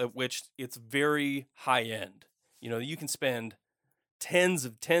level at which it's very high end. You know, you can spend tens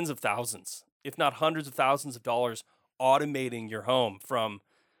of thousands, if not hundreds of thousands of dollars automating your home, from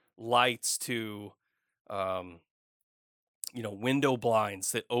lights to window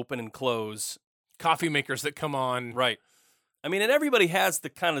blinds that open and close, coffee makers that come on. Right. I mean, and everybody has the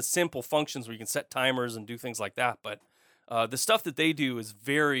kind of simple functions where you can set timers and do things like that, but the stuff that they do is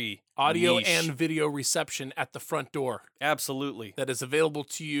very audio niche. And video reception at the front door. Absolutely. That is available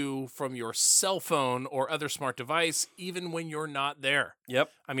to you from your cell phone or other smart device, even when you're not there. Yep.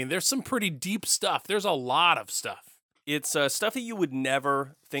 I mean, there's some pretty deep stuff. There's a lot of stuff. It's stuff that you would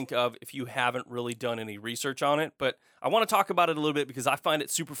never think of if you haven't really done any research on it. But I want to talk about it a little bit because I find it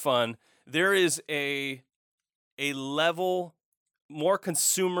super fun. There is a level, more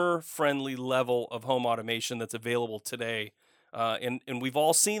consumer-friendly level of home automation that's available today, and we've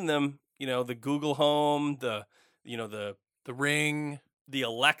all seen them. You know, the Google Home, the Ring, the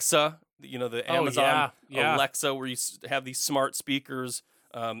Alexa, the Amazon yeah. Alexa, where you have these smart speakers.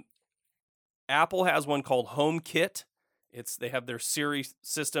 Apple has one called HomeKit. They have their Siri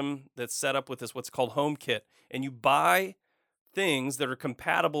system that's set up with this what's called HomeKit, and you buy things that are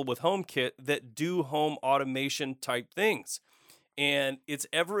compatible with HomeKit that do home automation type things. And it's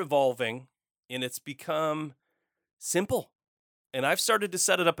ever evolving, and it's become simple. And I've started to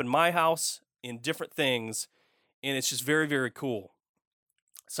set it up in my house in different things, and it's just very, very cool.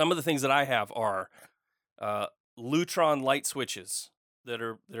 Some of the things that I have are Lutron light switches that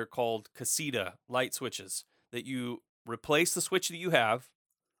are called Casita light switches, that you replace the switch that you have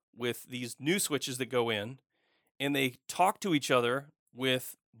with these new switches that go in, and they talk to each other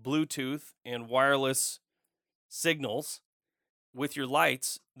with Bluetooth and wireless signals with your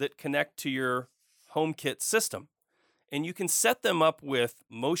lights that connect to your HomeKit system. And you can set them up with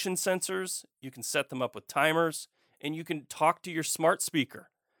motion sensors, you can set them up with timers, and you can talk to your smart speaker.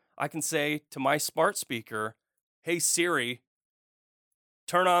 I can say to my smart speaker, hey Siri,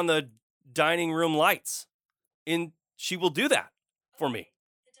 turn on the dining room lights. And she will do that for me.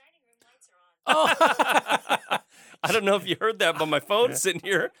 The dining room lights are on. I don't know if you heard that, but my phone's sitting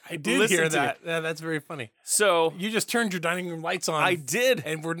here. I did hear that. Yeah, that's very funny. So you just turned your dining room lights on. I did,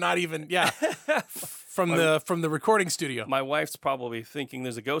 and we're not even from the recording studio. My wife's probably thinking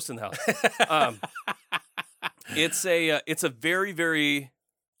there's a ghost in the house. It's a very, very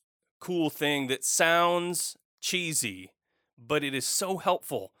cool thing that sounds cheesy, but it is so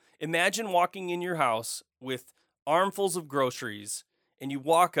helpful. Imagine walking in your house with armfuls of groceries, and you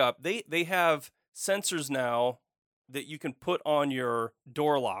walk up. They have sensors now that you can put on your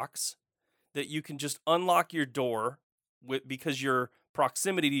door locks that you can just unlock your door because your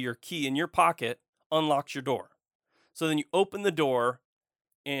proximity to your key in your pocket unlocks your door. So then you open the door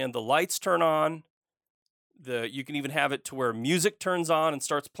and the lights turn on. You can even have it to where music turns on and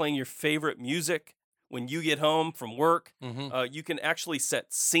starts playing your favorite music when you get home from work. You can actually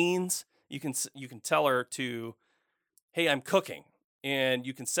set scenes. You can tell her to, hey, I'm cooking, and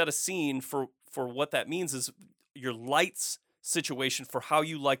you can set a scene for what that means is your lights situation for how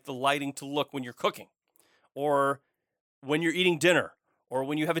you like the lighting to look when you're cooking, or when you're eating dinner, or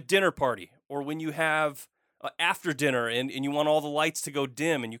when you have a dinner party, or when you have after dinner and you want all the lights to go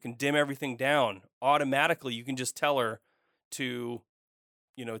dim and you can dim everything down automatically. You can just tell her to,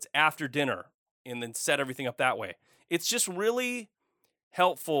 it's after dinner and then set everything up that way. It's just really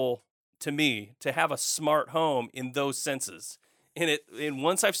helpful to me to have a smart home in those senses. And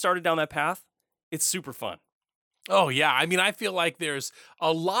once I've started down that path, it's super fun. Oh, yeah. I mean, I feel like there's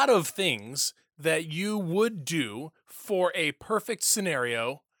a lot of things that you would do for a perfect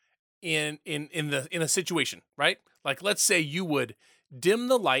scenario in a situation, right? Like, let's say you would dim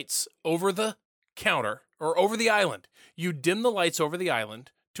the lights over the counter or over the island. You dim the lights over the island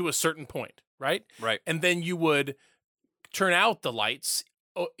to a certain point, right? Right. And then you would turn out the lights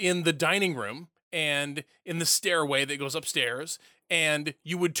in the dining room and in the stairway that goes upstairs, and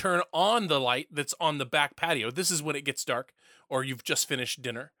you would turn on the light that's on the back patio. This is when it gets dark, or you've just finished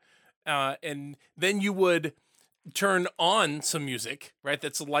dinner. And then you would turn on some music, right?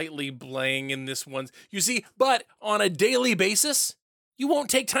 That's lightly playing in this one. You see, but on a daily basis, you won't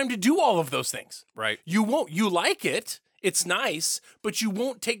take time to do all of those things. Right. You won't. You like it. It's nice, but you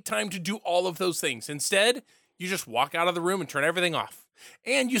won't take time to do all of those things. Instead, you just walk out of the room and turn everything off.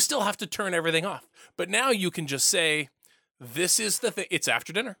 And you still have to turn everything off. But now you can just say, this is the thing. It's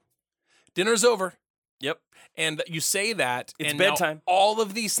after dinner. Dinner's over. Yep. And you say that. It's and bedtime. Now all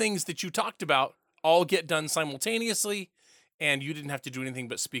of these things that you talked about all get done simultaneously, and you didn't have to do anything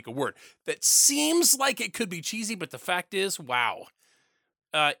but speak a word. That seems like it could be cheesy, but the fact is, wow.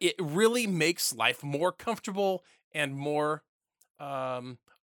 It really makes life more comfortable and more homey.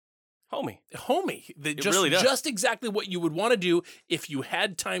 It really does. Just exactly what you would want to do if you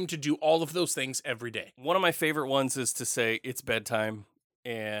had time to do all of those things every day. One of my favorite ones is to say it's bedtime,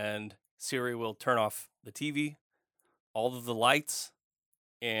 and Siri will turn off the TV, all of the lights,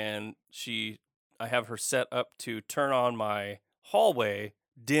 and I have her set up to turn on my hallway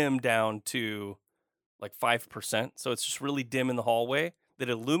dim down to like 5%. So it's just really dim in the hallway that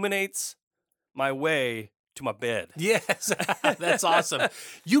illuminates my way to my bed. Yes, that's awesome.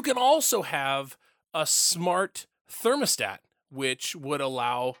 You can also have a smart thermostat, which would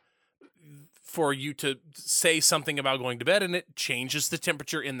allow for you to say something about going to bed, and it changes the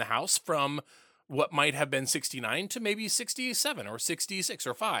temperature in the house from what might have been 69 to maybe 67 or 66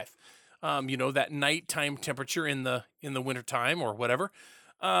 or 5. That nighttime temperature in the wintertime or whatever.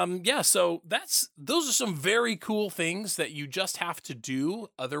 So those are some very cool things that you just have to do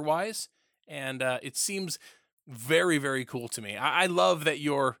otherwise. And it seems very, very cool to me. I love that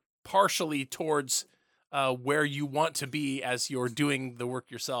you're partially towards where you want to be as you're doing the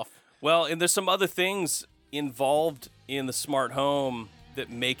work yourself. Well, and there's some other things involved in the smart home that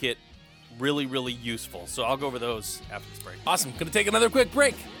make it really, really useful. So I'll go over those after this break. Awesome. Going to take another quick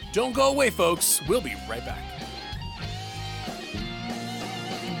break. Don't go away, folks. We'll be right back.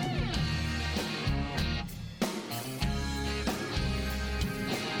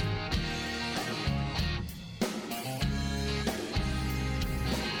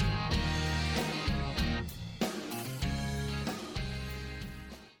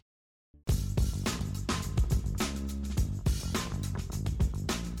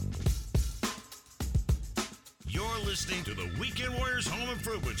 Listening to the Weekend Warriors Home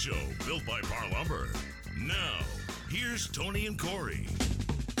Improvement Show, built by Par Lumber. Now, here's Tony and Corey.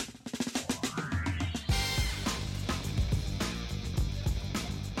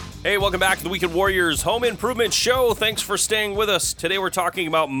 Hey, welcome back to the Weekend Warriors Home Improvement Show. Thanks for staying with us. Today we're talking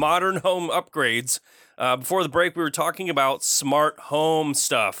about modern home upgrades. Before the break, we were talking about smart home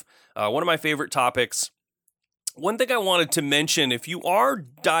stuff. One of my favorite topics. One thing I wanted to mention, if you are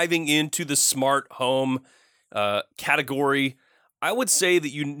diving into the smart home category, I would say that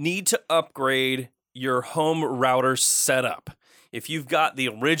you need to upgrade your home router setup. If you've got the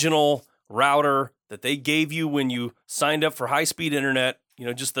original router that they gave you when you signed up for high-speed internet,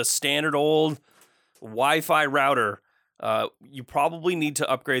 just the standard old Wi-Fi router, you probably need to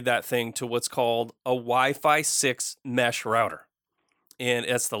upgrade that thing to what's called a Wi-Fi 6 mesh router. And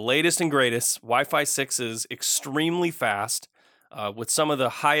it's the latest and greatest. Wi-Fi 6 is extremely fast. With some of the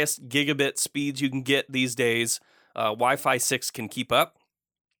highest gigabit speeds you can get these days, Wi-Fi 6 can keep up.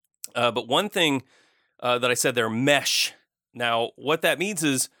 But one thing that I said there, mesh. Now, what that means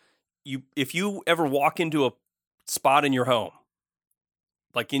is if you ever walk into a spot in your home,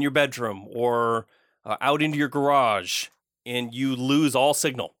 like in your bedroom or out into your garage, and you lose all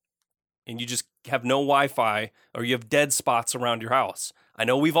signal, and you just have no Wi-Fi, or you have dead spots around your house. I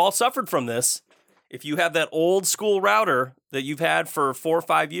know we've all suffered from this. If you have that old school router that you've had for 4 or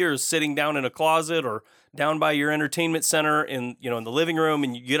 5 years sitting down in a closet or down by your entertainment center in the living room,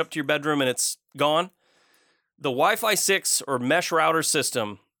 and you get up to your bedroom and it's gone, the Wi-Fi 6 or mesh router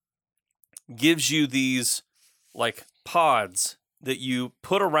system gives you these like pods that you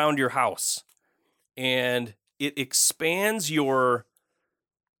put around your house, and it expands your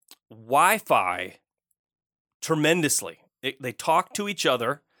Wi-Fi tremendously. They talk to each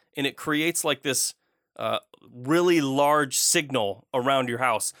other, and it creates like this really large signal around your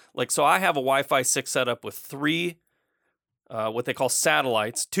house. Like, so I have a Wi-Fi 6 setup with 3 what they call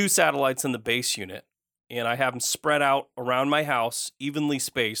satellites, 2 satellites in the base unit, and I have them spread out around my house, evenly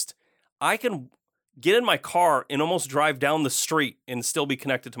spaced. I can get in my car and almost drive down the street and still be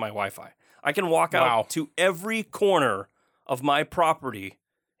connected to my Wi-Fi. I can walk out to every corner of my property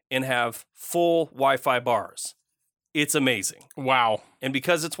and have full Wi-Fi bars. It's amazing. Wow. And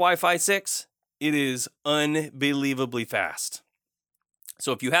because it's Wi-Fi 6, it is unbelievably fast.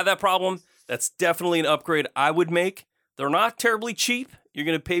 So if you have that problem, that's definitely an upgrade I would make. They're not terribly cheap. You're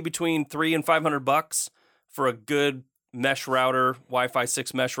going to pay between $300 and $500 for a good mesh router, Wi-Fi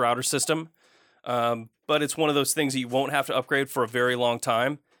 6 mesh router system. But it's one of those things that you won't have to upgrade for a very long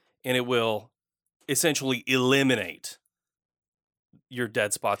time, and it will essentially eliminate your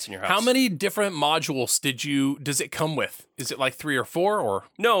dead spots in your house. How many different modules does it come with? Is it like 3 or 4 or?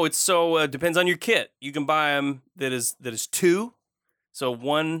 No, it's so depends on your kit. You can buy them that is 2, so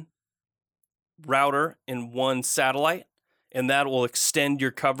 1 router and 1 satellite, and that will extend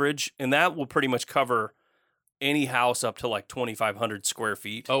your coverage, and that will pretty much cover any house up to like 2,500 square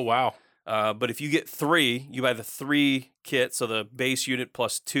feet. Oh, wow. But if you get 3, you buy the 3 kit, so the base unit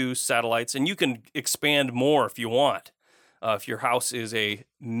plus 2 satellites, and you can expand more if you want. If your house is a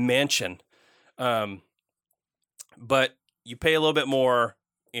mansion, but you pay a little bit more,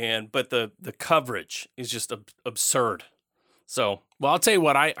 but the coverage is just absurd. So, well, I'll tell you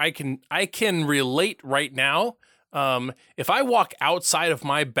what, I can relate right now. If I walk outside of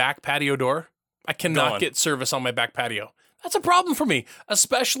my back patio door, I cannot get service on my back patio. That's a problem for me,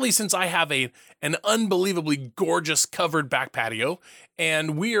 especially since I have an unbelievably gorgeous covered back patio,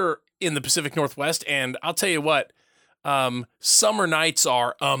 and we're in the Pacific Northwest. And I'll tell you what. Summer nights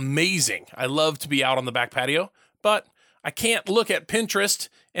are amazing. I love to be out on the back patio, but I can't look at Pinterest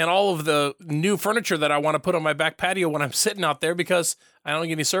and all of the new furniture that I want to put on my back patio when I'm sitting out there because I don't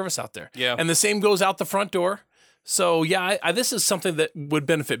get any service out there. Yeah. And the same goes out the front door. So yeah, this is something that would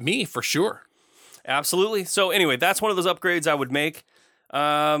benefit me for sure. Absolutely. So anyway, that's one of those upgrades I would make.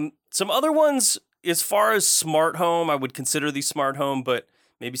 Some other ones, as far as smart home, I would consider these smart home, but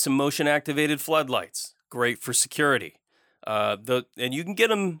maybe some motion activated floodlights. Great for security. And you can get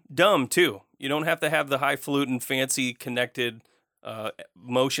them dumb too. You don't have to have the highfalutin, fancy, connected,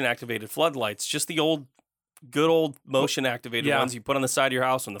 motion-activated floodlights. Just the good old motion-activated ones you put on the side of your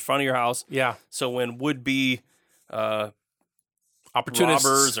house, on the front of your house. Yeah. So when would-be opportunists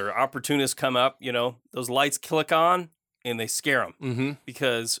robbers or opportunists come up, those lights click on and they scare them. Mm-hmm.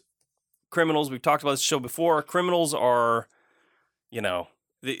 Because criminals, we've talked about this show before, criminals are,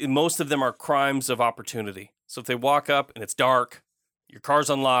 most of them are crimes of opportunity. So if they walk up and it's dark, your car's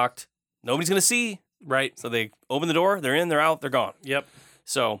unlocked, nobody's going to see. Right. So they open the door, they're in, they're out, they're gone. Yep.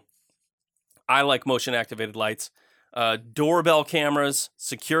 So I like motion-activated lights. Doorbell cameras,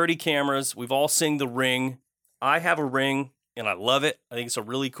 security cameras. We've all seen the Ring. I have a Ring, and I love it. I think it's a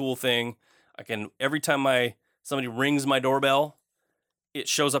really cool thing. Every time somebody rings my doorbell, it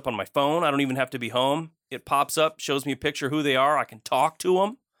shows up on my phone. I don't even have to be home. It pops up, shows me a picture of who they are. I can talk to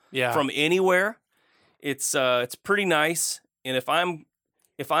them from anywhere. It's pretty nice. And if I'm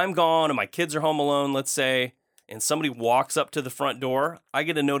gone and my kids are home alone, let's say, and somebody walks up to the front door, I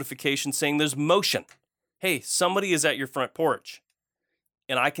get a notification saying there's motion. Hey, somebody is at your front porch.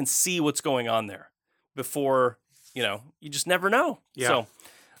 And I can see what's going on there before, you just never know. Yeah.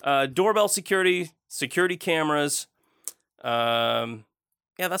 So, doorbell security cameras.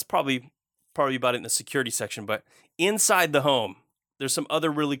 That's probably about it in the security section. But inside the home, there's some other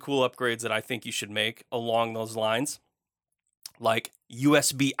really cool upgrades that I think you should make along those lines, like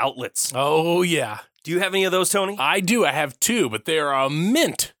USB outlets. Oh, yeah. Do you have any of those, Tony? I do. I have 2, but they're a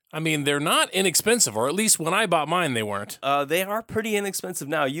mint. I mean, they're not inexpensive, or at least when I bought mine, they weren't. They are pretty inexpensive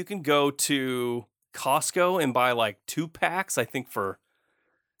now. You can go to Costco and buy like 2 packs, I think, for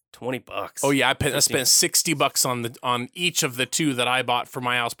 $20. Oh yeah, I spent $60 on each of the 2 that I bought for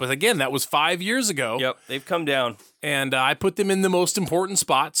my house. But again, that was 5 years ago. Yep, they've come down. And I put them in the most important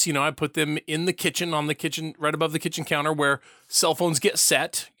spots. You know, I put them in the kitchen, right above the kitchen counter where cell phones get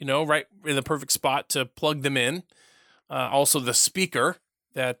set. You know, right in the perfect spot to plug them in. Also, the speaker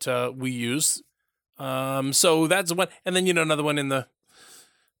that we use. So that's one, and then another one in the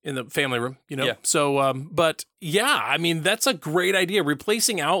family room. Yeah. So, but yeah, I mean that's a great idea.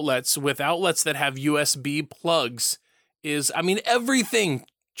 Replacing outlets with outlets that have USB plugs is, I mean, everything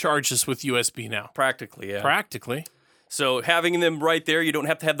charges with USB now. Practically, yeah. Practically. So having them right there, you don't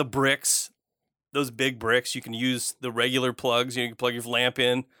have to have the bricks, those big bricks. You can use the regular plugs. You can plug your lamp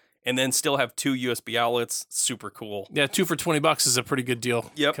in, and then still have 2 USB outlets. Super cool. Yeah, 2 for $20 is a pretty good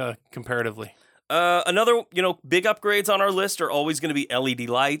deal. Yep. Comparatively. Another, big upgrades on our list are always going to be LED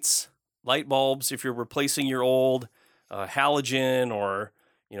lights, light bulbs. If you're replacing your old halogen or,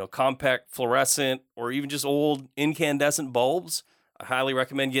 compact fluorescent or even just old incandescent bulbs, I highly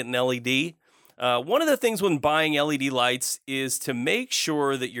recommend getting LED. One of the things when buying LED lights is to make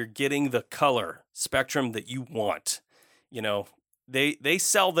sure that you're getting the color spectrum that you want. They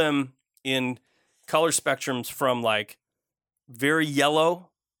sell them in color spectrums from like very yellow,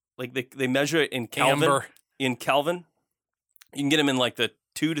 like they measure it in Kelvin. Amber. In Kelvin, you can get them in like the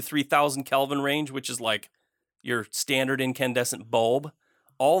 2,000 to 3,000 Kelvin range, which is like your standard incandescent bulb,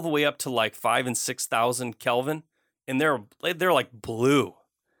 all the way up to like 5,000 and 6,000 Kelvin, and they're like blue.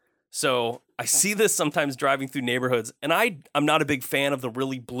 So I see this sometimes driving through neighborhoods, and I'm not a big fan of the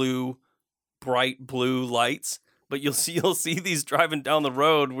really bright blue lights. But you'll see these driving down the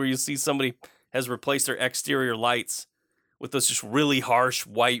road where you see somebody has replaced their exterior lights with those just really harsh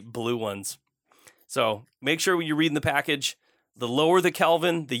white blue ones. So make sure when you're reading the package, the lower the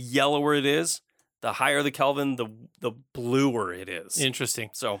Kelvin, the yellower it is. The higher the Kelvin, the bluer it is.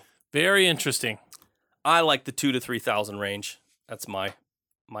 Interesting. So very interesting. I like the 2,000 to 3,000 range. That's my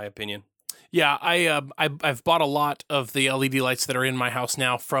opinion. Yeah, I've bought a lot of the LED lights that are in my house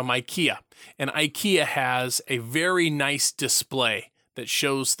now from IKEA. And IKEA has a very nice display that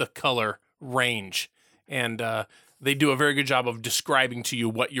shows the color range. And they do a very good job of describing to you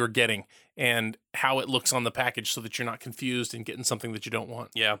what you're getting and how it looks on the package so that you're not confused and getting something that you don't want.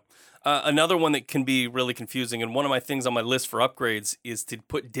 Yeah. Another one that can be really confusing, and one of my things on my list for upgrades is to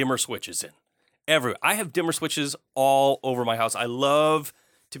put dimmer switches in. I have dimmer switches all over my house. I love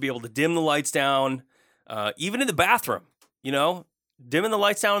to be able to dim the lights down, even in the bathroom, dimming the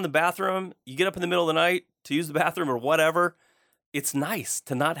lights down in the bathroom. You get up in the middle of the night to use the bathroom or whatever. It's nice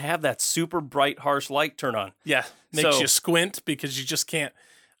to not have that super bright, harsh light turn on. Yeah, makes you squint because you just can't.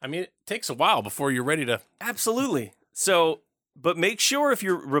 I mean, it takes a while before you're ready to. Absolutely. So, but make sure if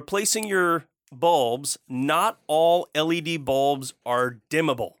you're replacing your bulbs, not all LED bulbs are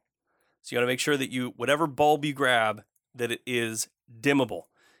dimmable. So you got to make sure that whatever bulb you grab, that it is dimmable.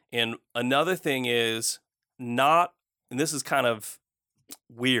 And another thing is and this is kind of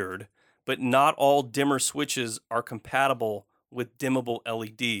weird, but not all dimmer switches are compatible with dimmable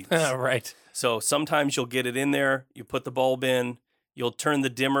LEDs. Right. So sometimes you'll get it in there, you put the bulb in, you'll turn the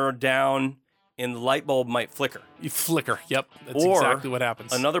dimmer down, and the light bulb might flicker. You flicker. Yep. That's Or exactly what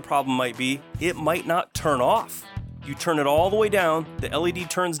happens. Another problem might be it might not turn off. You turn it all the way down, the LED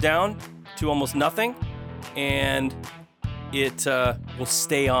turns down to almost nothing, and it will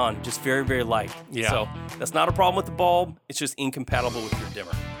stay on just very, very light. Yeah. So that's not a problem with the bulb. It's just incompatible with your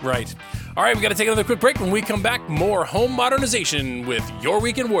dimmer. Right. All right, we got to take another quick break. When we come back, more home modernization with Your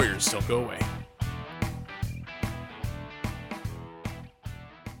Weekend Warriors. Don't go away.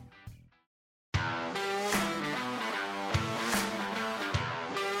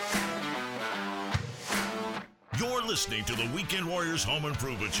 You're listening to the Weekend Warriors Home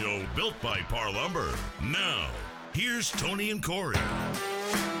Improvement Show, built by Par Lumber. Now, here's Tony and Corey.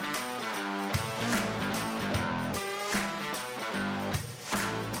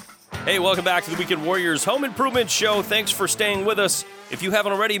 Hey, welcome back to the Weekend Warriors Home Improvement Show. Thanks for staying with us. If you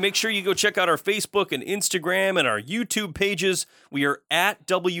haven't already, make sure you go check out our Facebook and Instagram and our YouTube pages. We are at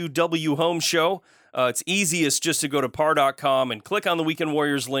WW Home Show. It's easiest just to go to par.com and click on the Weekend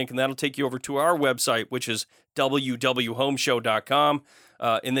Warriors link, and that'll take you over to our website, which is www.homeshow.com.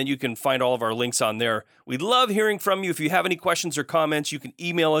 And then you can find all of our links on there. We'd love hearing from you. If you have any questions or comments, you can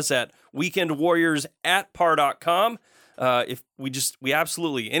email us at weekendwarriors@par.com. If we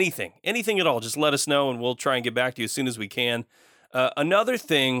absolutely anything at all, just let us know and we'll try and get back to you as soon as we can. Another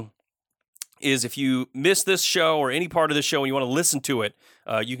thing is if you miss this show or any part of the show and you want to listen to it,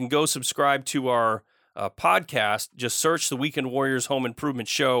 you can go subscribe to our podcast. Just search the Weekend Warriors Home Improvement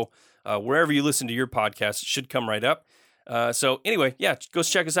Show. Wherever you listen to your podcast, it should come right up. So anyway, yeah, go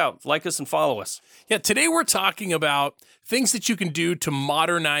check us out. Like us and follow us. Yeah, today we're talking about things that you can do to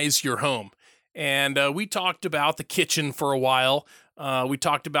modernize your home. And we talked about the kitchen for a while. We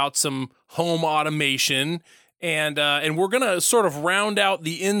talked about some home automation. And we're going to sort of round out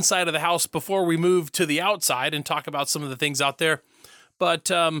the inside of the house before we move to the outside and talk about some of the things out there.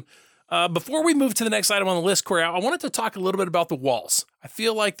 But before we move to the next item on the list, Corey, I wanted to talk a little bit about the walls. I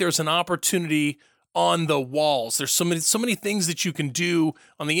feel like there's an opportunity on the walls. There's so many things that you can do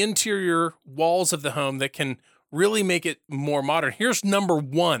on the interior walls of the home that can really make it more modern. Here's number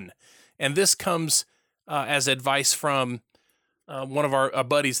one, and this comes as advice from one of our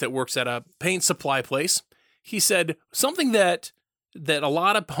buddies that works at a paint supply place. He said something that a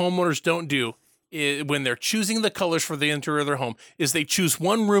lot of homeowners don't do when they're choosing the colors for the interior of their home is they choose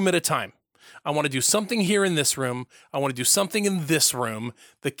one room at a time. I want to do something here in this room. I want to do something in this room.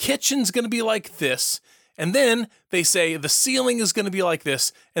 The kitchen's going to be like this. And then they say the ceiling is going to be like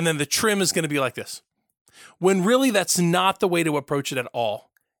this. And then the trim is going to be like this. When really that's not the way to approach it at all.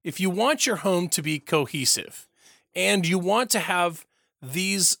 If you want your home to be cohesive and you want to have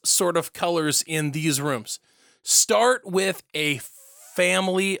these sort of colors in these rooms, start with a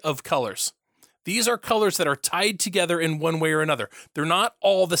family of colors. These are colors that are tied together in one way or another. They're not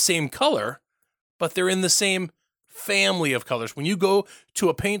all the same color, but they're in the same family of colors. When you go to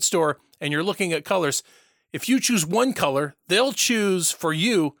a paint store and you're looking at colors, if you choose one color, they'll choose for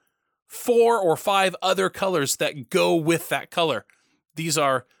you 4 or 5 other colors that go with that color. These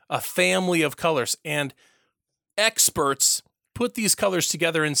are a family of colors, and experts put these colors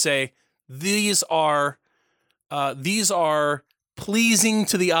together and say, these are pleasing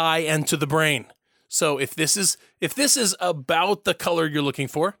to the eye and to the brain. So if this is about the color you're looking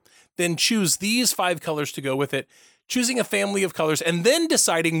for, then choose these 5 colors to go with it, choosing a family of colors, and then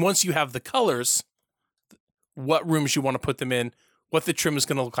deciding once you have the colors, what rooms you want to put them in, what the trim is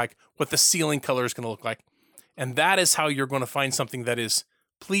going to look like, what the ceiling color is going to look like. And that is how you're going to find something that is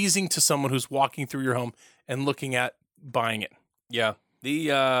pleasing to someone who's walking through your home and looking at buying it. Yeah.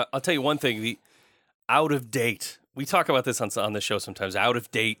 I'll tell you one thing, the out of date. We talk about this on the show sometimes, out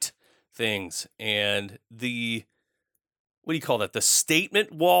of date things. And what do you call that? The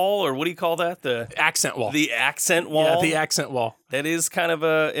statement wall, or what do you call that? The accent wall. The accent wall. Yeah, the accent wall. That is kind of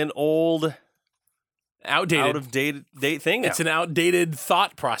an old, outdated, out of date thing now. It's an outdated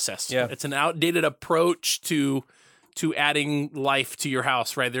thought process. Yeah. It's an outdated approach to adding life to your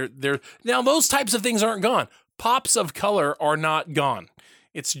house, right? Now those types of things aren't gone. Pops of color are not gone.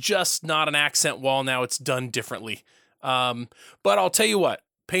 It's just not an accent wall now. It's done differently. But I'll tell you what,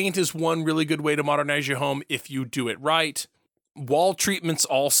 paint is one really good way to modernize your home if you do it right. Wall treatments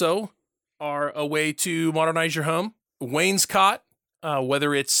also are a way to modernize your home. Wainscot,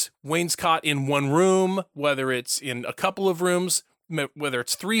 whether it's wainscot in one room, whether it's in a couple of rooms, whether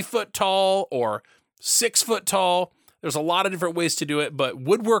it's 3 foot tall or 6 foot tall, there's a lot of different ways to do it, but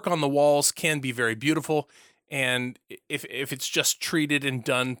woodwork on the walls can be very beautiful. And if it's just treated and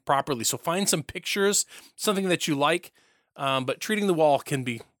done properly. So find some pictures, something that you like, but treating the wall can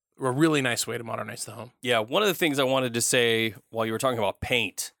be a really nice way to modernize the home. Yeah, one of the things I wanted to say while you were talking about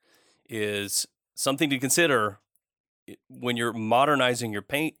paint is something to consider when you're modernizing your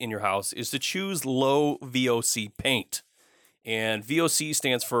paint in your house is to choose low VOC paint. And VOC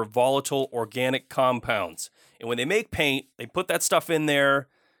stands for volatile organic compounds. And when they make paint, they put that stuff in there,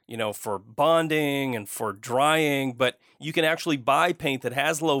 for bonding and for drying, but you can actually buy paint that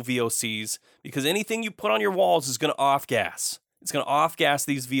has low VOCs because anything you put on your walls is going to off-gas. It's going to off-gas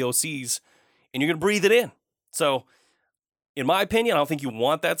these VOCs, and you're going to breathe it in. So, in my opinion, I don't think you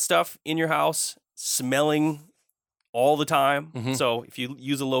want that stuff in your house smelling all the time. Mm-hmm. So, if you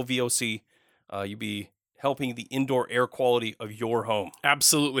use a low VOC, you'd be helping the indoor air quality of your home.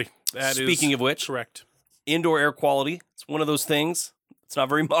 Absolutely. Speaking of which, correct. Indoor air quality, it's one of those things. It's not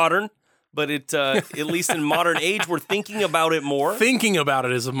very modern, but at least in modern age, we're thinking about it more. Thinking about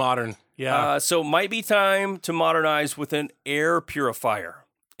it is a modern, yeah. So it might be time to modernize with an air purifier,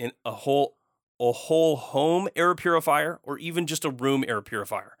 in a whole home air purifier, or even just a room air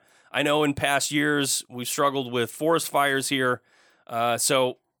purifier. I know in past years we've struggled with forest fires here,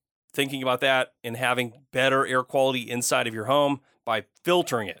 so thinking about that and having better air quality inside of your home by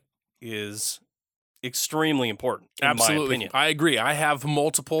filtering it is extremely important, in my opinion. I agree. I have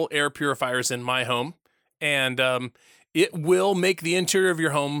multiple air purifiers in my home, and it will make the interior of your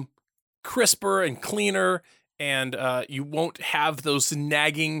home crisper and cleaner, and you won't have those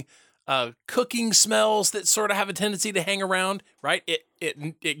nagging cooking smells that sort of have a tendency to hang around, right?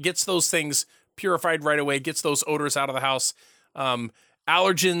 It gets those things purified right away, gets those odors out of the house.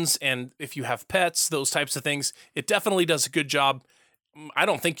 Allergens, and if you have pets, those types of things, it definitely does a good job. I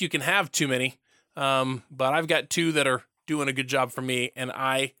don't think you can have too many, but I've got 2 that are doing a good job for me, and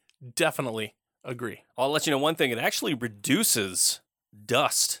I definitely agree. I'll let you know one thing. It actually reduces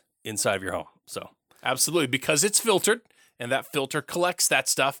dust inside of your home. So Absolutely, because it's filtered, and that filter collects that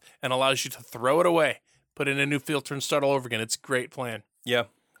stuff and allows you to throw it away, put in a new filter, and start all over again. It's a great plan. yeah.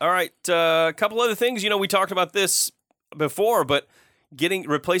 All right. A couple other things. We talked about this before, but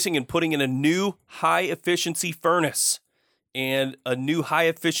replacing and putting in a new high efficiency furnace and a new high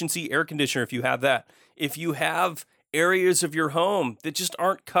efficiency air conditioner if you have that. If you have areas of your home that just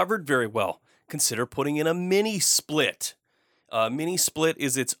aren't covered very well, consider putting in a mini split. A mini split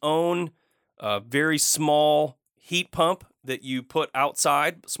is its own very small heat pump that you put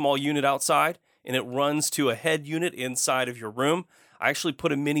outside, small unit outside, and it runs to a head unit inside of your room. I actually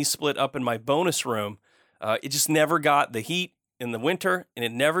put a mini split up in my bonus room. It just never got the heat in the winter, and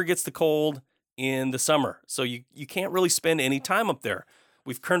it never gets the cold in the summer. So you can't really spend any time up there.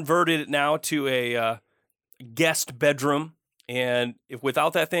 We've converted it now to a guest bedroom, and if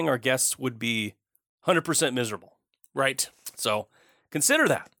without that thing, our guests would be 100% miserable. Right. So consider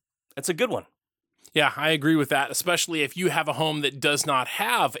that. That's a good one. Yeah, I agree with that, especially if you have a home that does not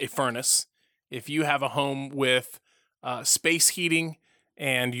have a furnace. If you have a home with space heating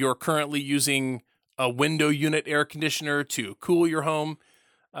and you're currently using a window unit air conditioner to cool your home,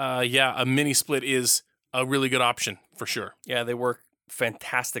 a mini split is a really good option for sure. Yeah, they work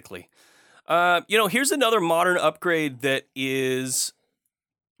fantastically. Here's another modern upgrade that is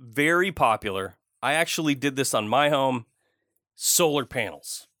very popular. I actually did this on my home. Solar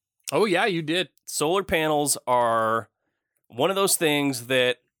panels. Oh, yeah, you did. Solar panels are one of those things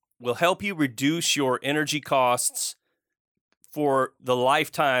that will help you reduce your energy costs for the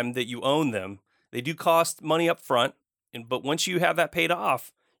lifetime that you own them. They do cost money up front, but once you have that paid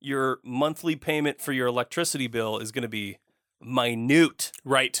off, your monthly payment for your electricity bill is going to be minute,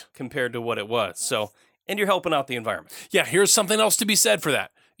 right, compared to what it was. So, and you're helping out the environment. Yeah, here's something else to be said for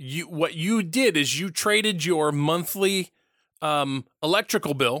that. What you did is you traded your monthly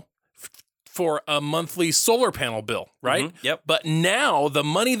electrical bill for a monthly solar panel bill, right? Mm-hmm. Yep. But now the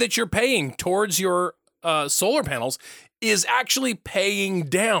money that you're paying towards your solar panels is actually paying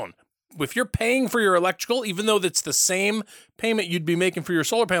down. If you're paying for your electrical, even though that's the same payment you'd be making for your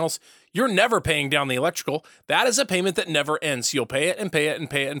solar panels, you're never paying down the electrical. That is a payment that never ends. You'll pay it and pay it and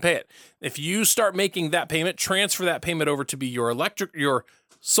pay it and pay it. If you start making that payment, transfer that payment over to be your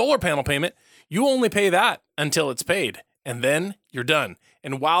solar panel payment, you only pay that until it's paid, and then you're done.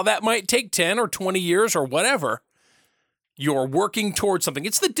 And while that might take 10 or 20 years or whatever, you're working towards something.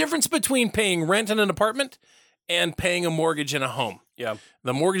 It's the difference between paying rent in an apartment and paying a mortgage in a home. Yeah.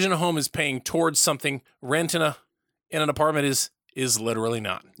 The mortgage in a home is paying towards something. Rent in an apartment is literally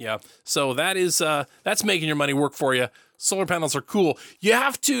not. Yeah. So that's making your money work for you. Solar panels are cool.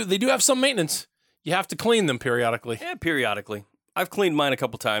 They do have some maintenance. You have to clean them periodically. Yeah, periodically. I've cleaned mine a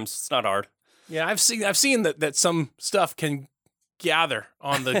couple times. It's not hard. Yeah, I've seen that some stuff can gather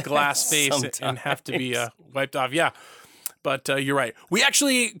on the glass face and have to be wiped off. Yeah. But you're right. We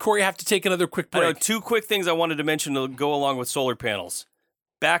actually, Corey, have to take another quick break. Two quick things I wanted to mention to go along with solar panels.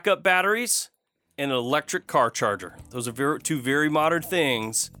 Backup batteries and an electric car charger. Those are two very modern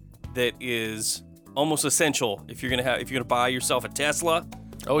things that is almost essential if you're gonna buy yourself a Tesla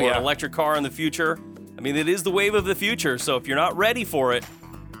or an electric car in the future. I mean, it is the wave of the future, so if you're not ready for it,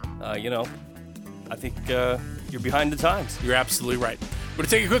 I think you're behind the times. You're absolutely right. We're going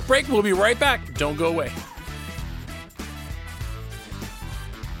to take a quick break. We'll be right back. Don't go away.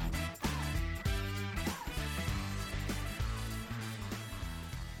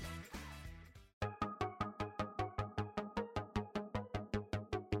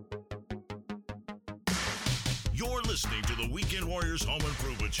 You're listening to the Weekend Warriors Home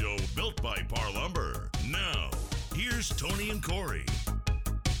Improvement Show, built by Par Lumber. Now, here's Tony and Corey.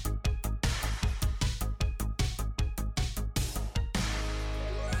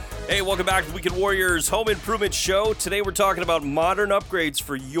 Hey, welcome back to the Weekend Warriors Home Improvement Show. Today we're talking about modern upgrades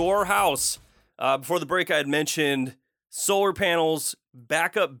for your house. Before the break, I had mentioned solar panels,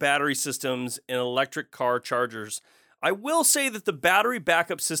 backup battery systems, and electric car chargers. I will say that the battery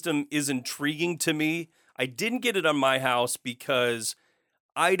backup system is intriguing to me. I didn't get it on my house because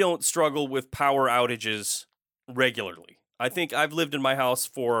I don't struggle with power outages regularly. I think I've lived in my house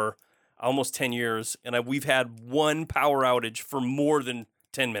for almost 10 years, and we've had one power outage for more than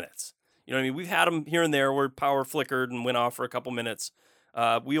 10 minutes. You know what I mean? We've had them here and there where power flickered and went off for a couple minutes.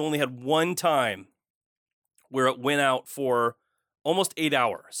 We only had one time where it went out for almost 8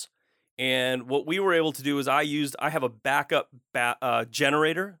 hours. And what we were able to do is I have a backup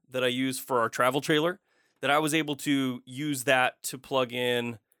generator that I use for our travel trailer that I was able to use that to plug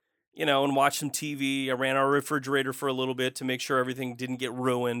in, and watch some TV. I ran our refrigerator for a little bit to make sure everything didn't get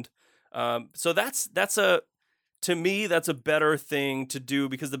ruined. So to me, that's a better thing to do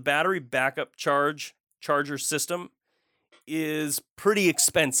because the battery backup charger system is pretty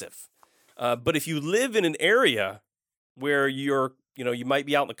expensive. But if you live in an area where you might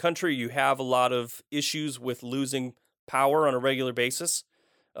be out in the country, you have a lot of issues with losing power on a regular basis,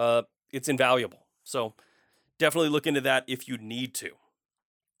 it's invaluable. So definitely look into that if you need to.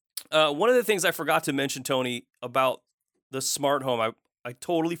 One of the things I forgot to mention, Tony, about the smart home, I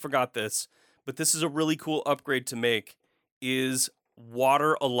totally forgot this, but this is a really cool upgrade to make, is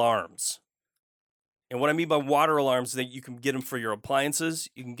water alarms. And what I mean by water alarms is that you can get them for your appliances.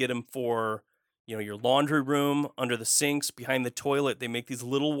 You can get them for, your laundry room, under the sinks, behind the toilet. They make these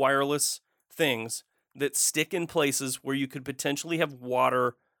little wireless things that stick in places where you could potentially have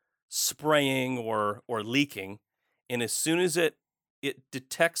water spraying or leaking. And as soon as it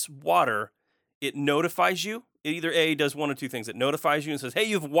detects water, it notifies you. It either does one or two things. It notifies you and says, hey,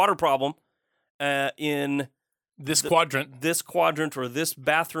 you have a water problem in this quadrant or this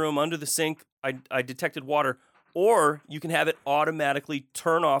bathroom under the sink. I detected water. Or you can have it automatically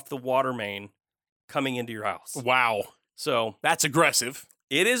turn off the water main coming into your house. Wow. So that's aggressive.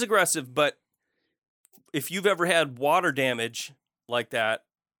 It is aggressive, but if you've ever had water damage like that,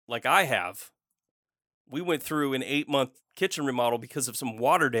 like I have, we went through an 8-month kitchen remodel because of some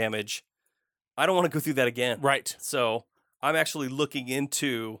water damage. I don't want to go through that again. Right. So I'm actually looking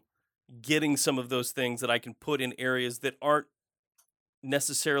into getting some of those things that I can put in areas that aren't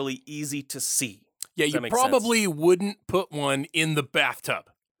necessarily easy to see. Yeah, you probably wouldn't put one in the bathtub.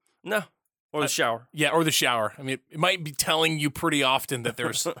 No. Or the shower. Yeah, or the shower. I mean, it might be telling you pretty often that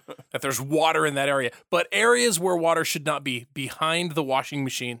there's water in that area. But areas where water should not be, behind the washing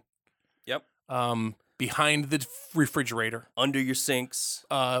machine. Yep. Behind the refrigerator. Under your sinks.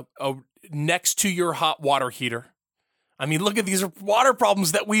 Next to your hot water heater. I mean, look at these water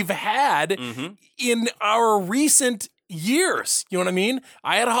problems that we've had in our recent years. You know what I mean?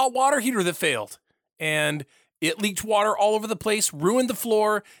 I had a hot water heater that failed. And it leaked water all over the place, ruined the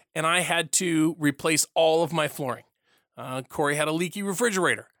floor, and I had to replace all of my flooring. Corey had a leaky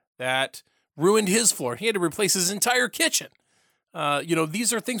refrigerator that ruined his floor. He had to replace his entire kitchen.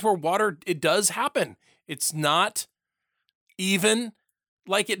 These are things where water, it does happen. It's not even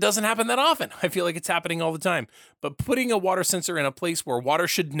like it doesn't happen that often. I feel like it's happening all the time. But putting a water sensor in a place where water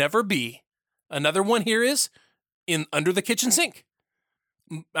should never be, another one here is under the kitchen sink.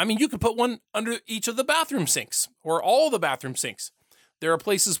 I mean, you could put one under each of the bathroom sinks or all the bathroom sinks. There are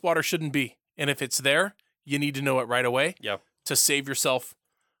places water shouldn't be. And if it's there, you need to know it right away to save yourself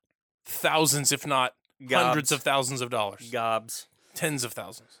thousands, if not hundreds of thousands of dollars. Gobs. Tens of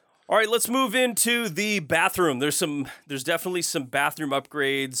thousands. All right, let's move into the bathroom. There's definitely some bathroom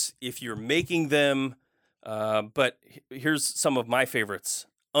upgrades if you're making them. But here's some of my favorites.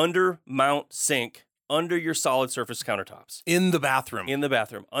 Under mount sink. Under your solid surface countertops. In the bathroom.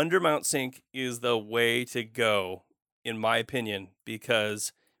 Under mount sink is the way to go, in my opinion,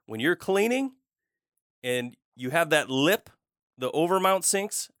 because when you're cleaning and you have that lip, the overmount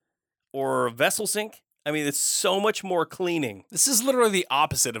sinks or a vessel sink, I mean, it's so much more cleaning. This is literally the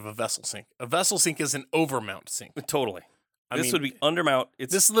opposite of a vessel sink. A vessel sink is an overmount sink. Totally. This would be undermount.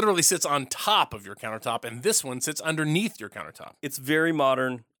 This literally sits on top of your countertop, and this one sits underneath your countertop. It's very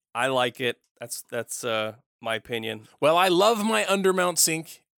modern. I like it. That's my opinion. Well, I love my undermount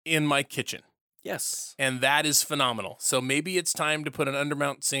sink in my kitchen. Yes. And that is phenomenal. So maybe it's time to put an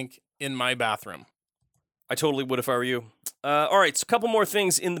undermount sink in my bathroom. I totally would if I were you. All right, so a couple more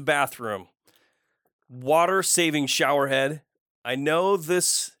things in the bathroom. Water-saving shower head. I know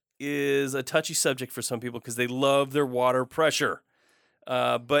this is a touchy subject for some people because they love their water pressure.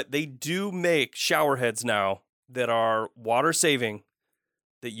 But they do make shower heads now that are water-saving,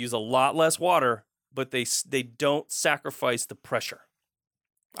 that use a lot less water, but they don't sacrifice the pressure.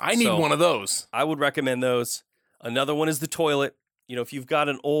 I need one of those. I would recommend those. Another one is the toilet. If you've got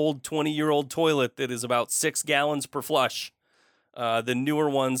an old 20-year-old toilet that is about 6 gallons per flush, the newer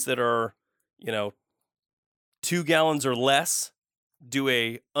ones that are, 2 gallons or less do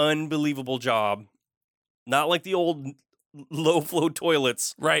a unbelievable job. Not like the old low-flow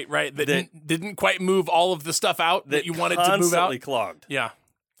toilets. Right. That didn't quite move all of the stuff out that you wanted to move out. Constantly clogged. Yeah.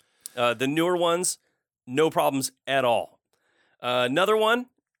 The newer ones, no problems at all. Another one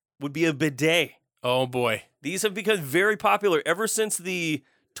would be a bidet. Oh, boy. These have become very popular ever since the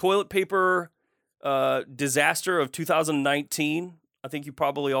toilet paper disaster of 2019. I think you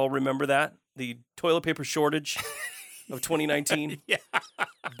probably all remember that. The toilet paper shortage of 2019. Yeah.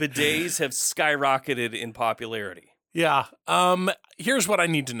 Bidets have skyrocketed in popularity. Yeah. Here's what I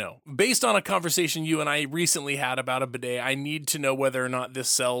need to know. Based on a conversation you and I recently had about a bidet, I need to know whether or not this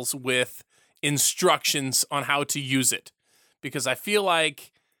sells with instructions on how to use it. Because I feel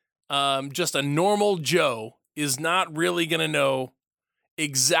like just a normal Joe is not really going to know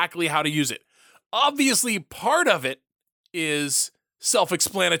exactly how to use it. Obviously, part of it is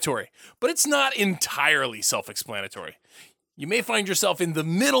self-explanatory, but it's not entirely self-explanatory. You may find yourself in the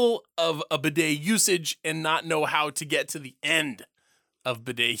middle of a bidet usage and not know how to get to the end of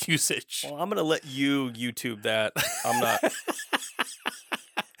bidet usage. Well, I'm going to let you YouTube that. I'm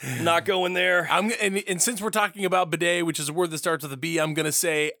not going there. And since we're talking about bidet, which is a word that starts with a B, I'm going to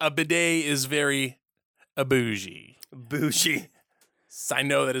say a bidet is very bougie. Bougie. I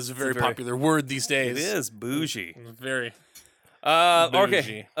know that is a very popular word these days. It is bougie. Very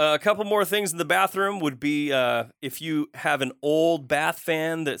okay. A couple more things in the bathroom would be if you have an old bath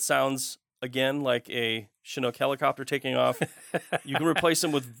fan that sounds, again, like a Chinook helicopter taking off, you can replace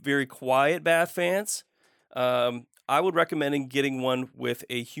them with very quiet bath fans. I would recommend getting one with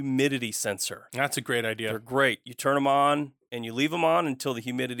a humidity sensor. That's a great idea. They're great. You turn them on and you leave them on until the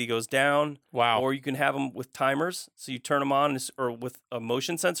humidity goes down. Wow. Or you can have them with timers. So you turn them on, or with a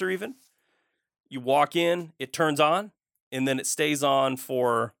motion sensor even. You walk in, it turns on, and then it stays on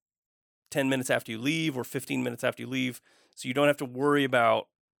for 10 minutes after you leave or 15 minutes after you leave. So you don't have to worry about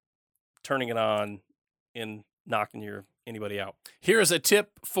turning it on and knocking anybody out. Here's a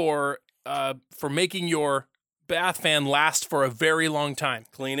tip for making your bath fan last for a very long time.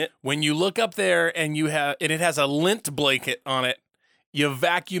 Clean it. When you look up there and it has a lint blanket on it, you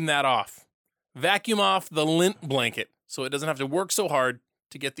vacuum that off. Vacuum off the lint blanket so it doesn't have to work so hard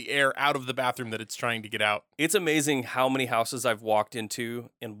to get the air out of the bathroom that it's trying to get out. It's amazing how many houses I've walked into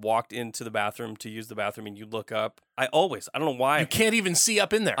the bathroom to use the bathroom, and you look up. I don't know why. You can't even see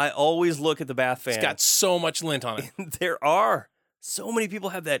up in there. I always look at the bath fan. It's got so much lint on it. There are. So many people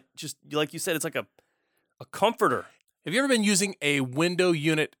have that, just like you said, it's like a comforter. Have you ever been using a window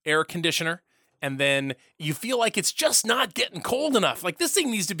unit air conditioner and then you feel like it's just not getting cold enough? Like this thing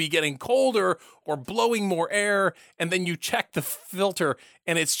needs to be getting colder or blowing more air, and then you check the filter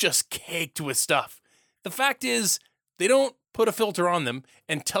and it's just caked with stuff. The fact is, they don't put a filter on them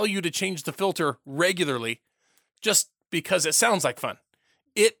and tell you to change the filter regularly just because it sounds like fun.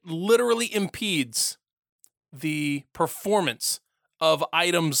 It literally impedes the performance of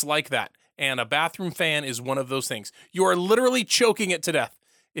items like that. And a bathroom fan is one of those things. You are literally choking it to death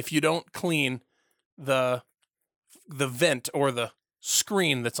if you don't clean the vent or the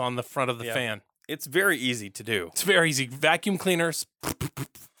screen that's on the front of the fan. It's very easy to do. It's very easy. Vacuum cleaners,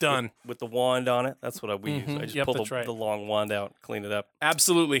 done. With the wand on it. That's what we use. I just pull the long wand out, clean it up.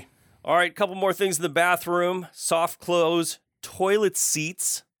 Absolutely. All right, a couple more things in the bathroom. Soft close toilet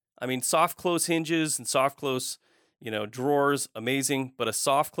seats. I mean, soft close hinges and soft close drawers, amazing, but a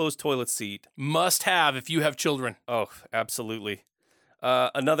soft close toilet seat. Must have if you have children. Oh, absolutely.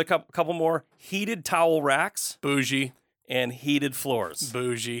 Another couple more. Heated towel racks. Bougie. And heated floors.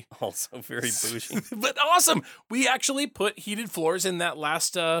 Bougie. Also very bougie. But awesome. We actually put heated floors in that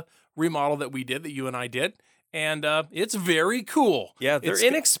last remodel that we did, that you and I did. And it's very cool. Yeah, they're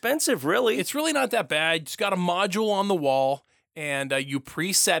inexpensive, really. It's really not that bad. You just got a module on the wall, and you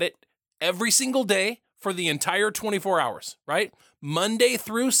preset it every single day for the entire 24 hours, right? Monday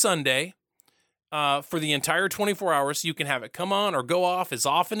through Sunday, for the entire 24 hours. You can have it come on or go off as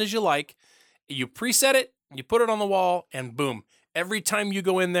often as you like. You preset it, you put it on the wall, and boom. Every time you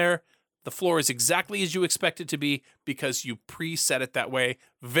go in there, the floor is exactly as you expect it to be because you preset it that way.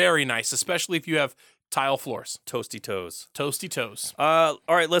 Very nice, especially if you have tile floors. Toasty toes. Toasty toes. All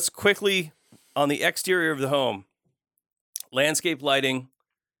right, let's quickly, on the exterior of the home, landscape lighting.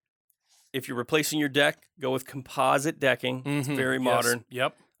 If you're replacing your deck, go with composite decking. It's very modern.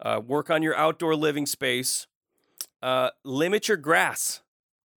 Yes. Yep. Work on your outdoor living space. Limit your grass.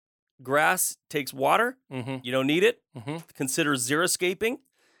 Grass takes water. You don't need it. Consider xeriscaping.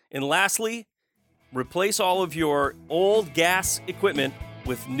 And lastly, replace all of your old gas equipment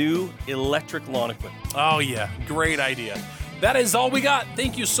with new electric lawn equipment. Oh, yeah. Great idea. That is all we got.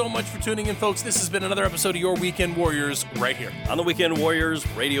 Thank you so much for tuning in, folks. This has been another episode of Your Weekend Warriors right here on the Weekend Warriors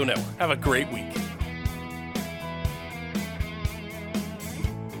Radio Network. Have a great week.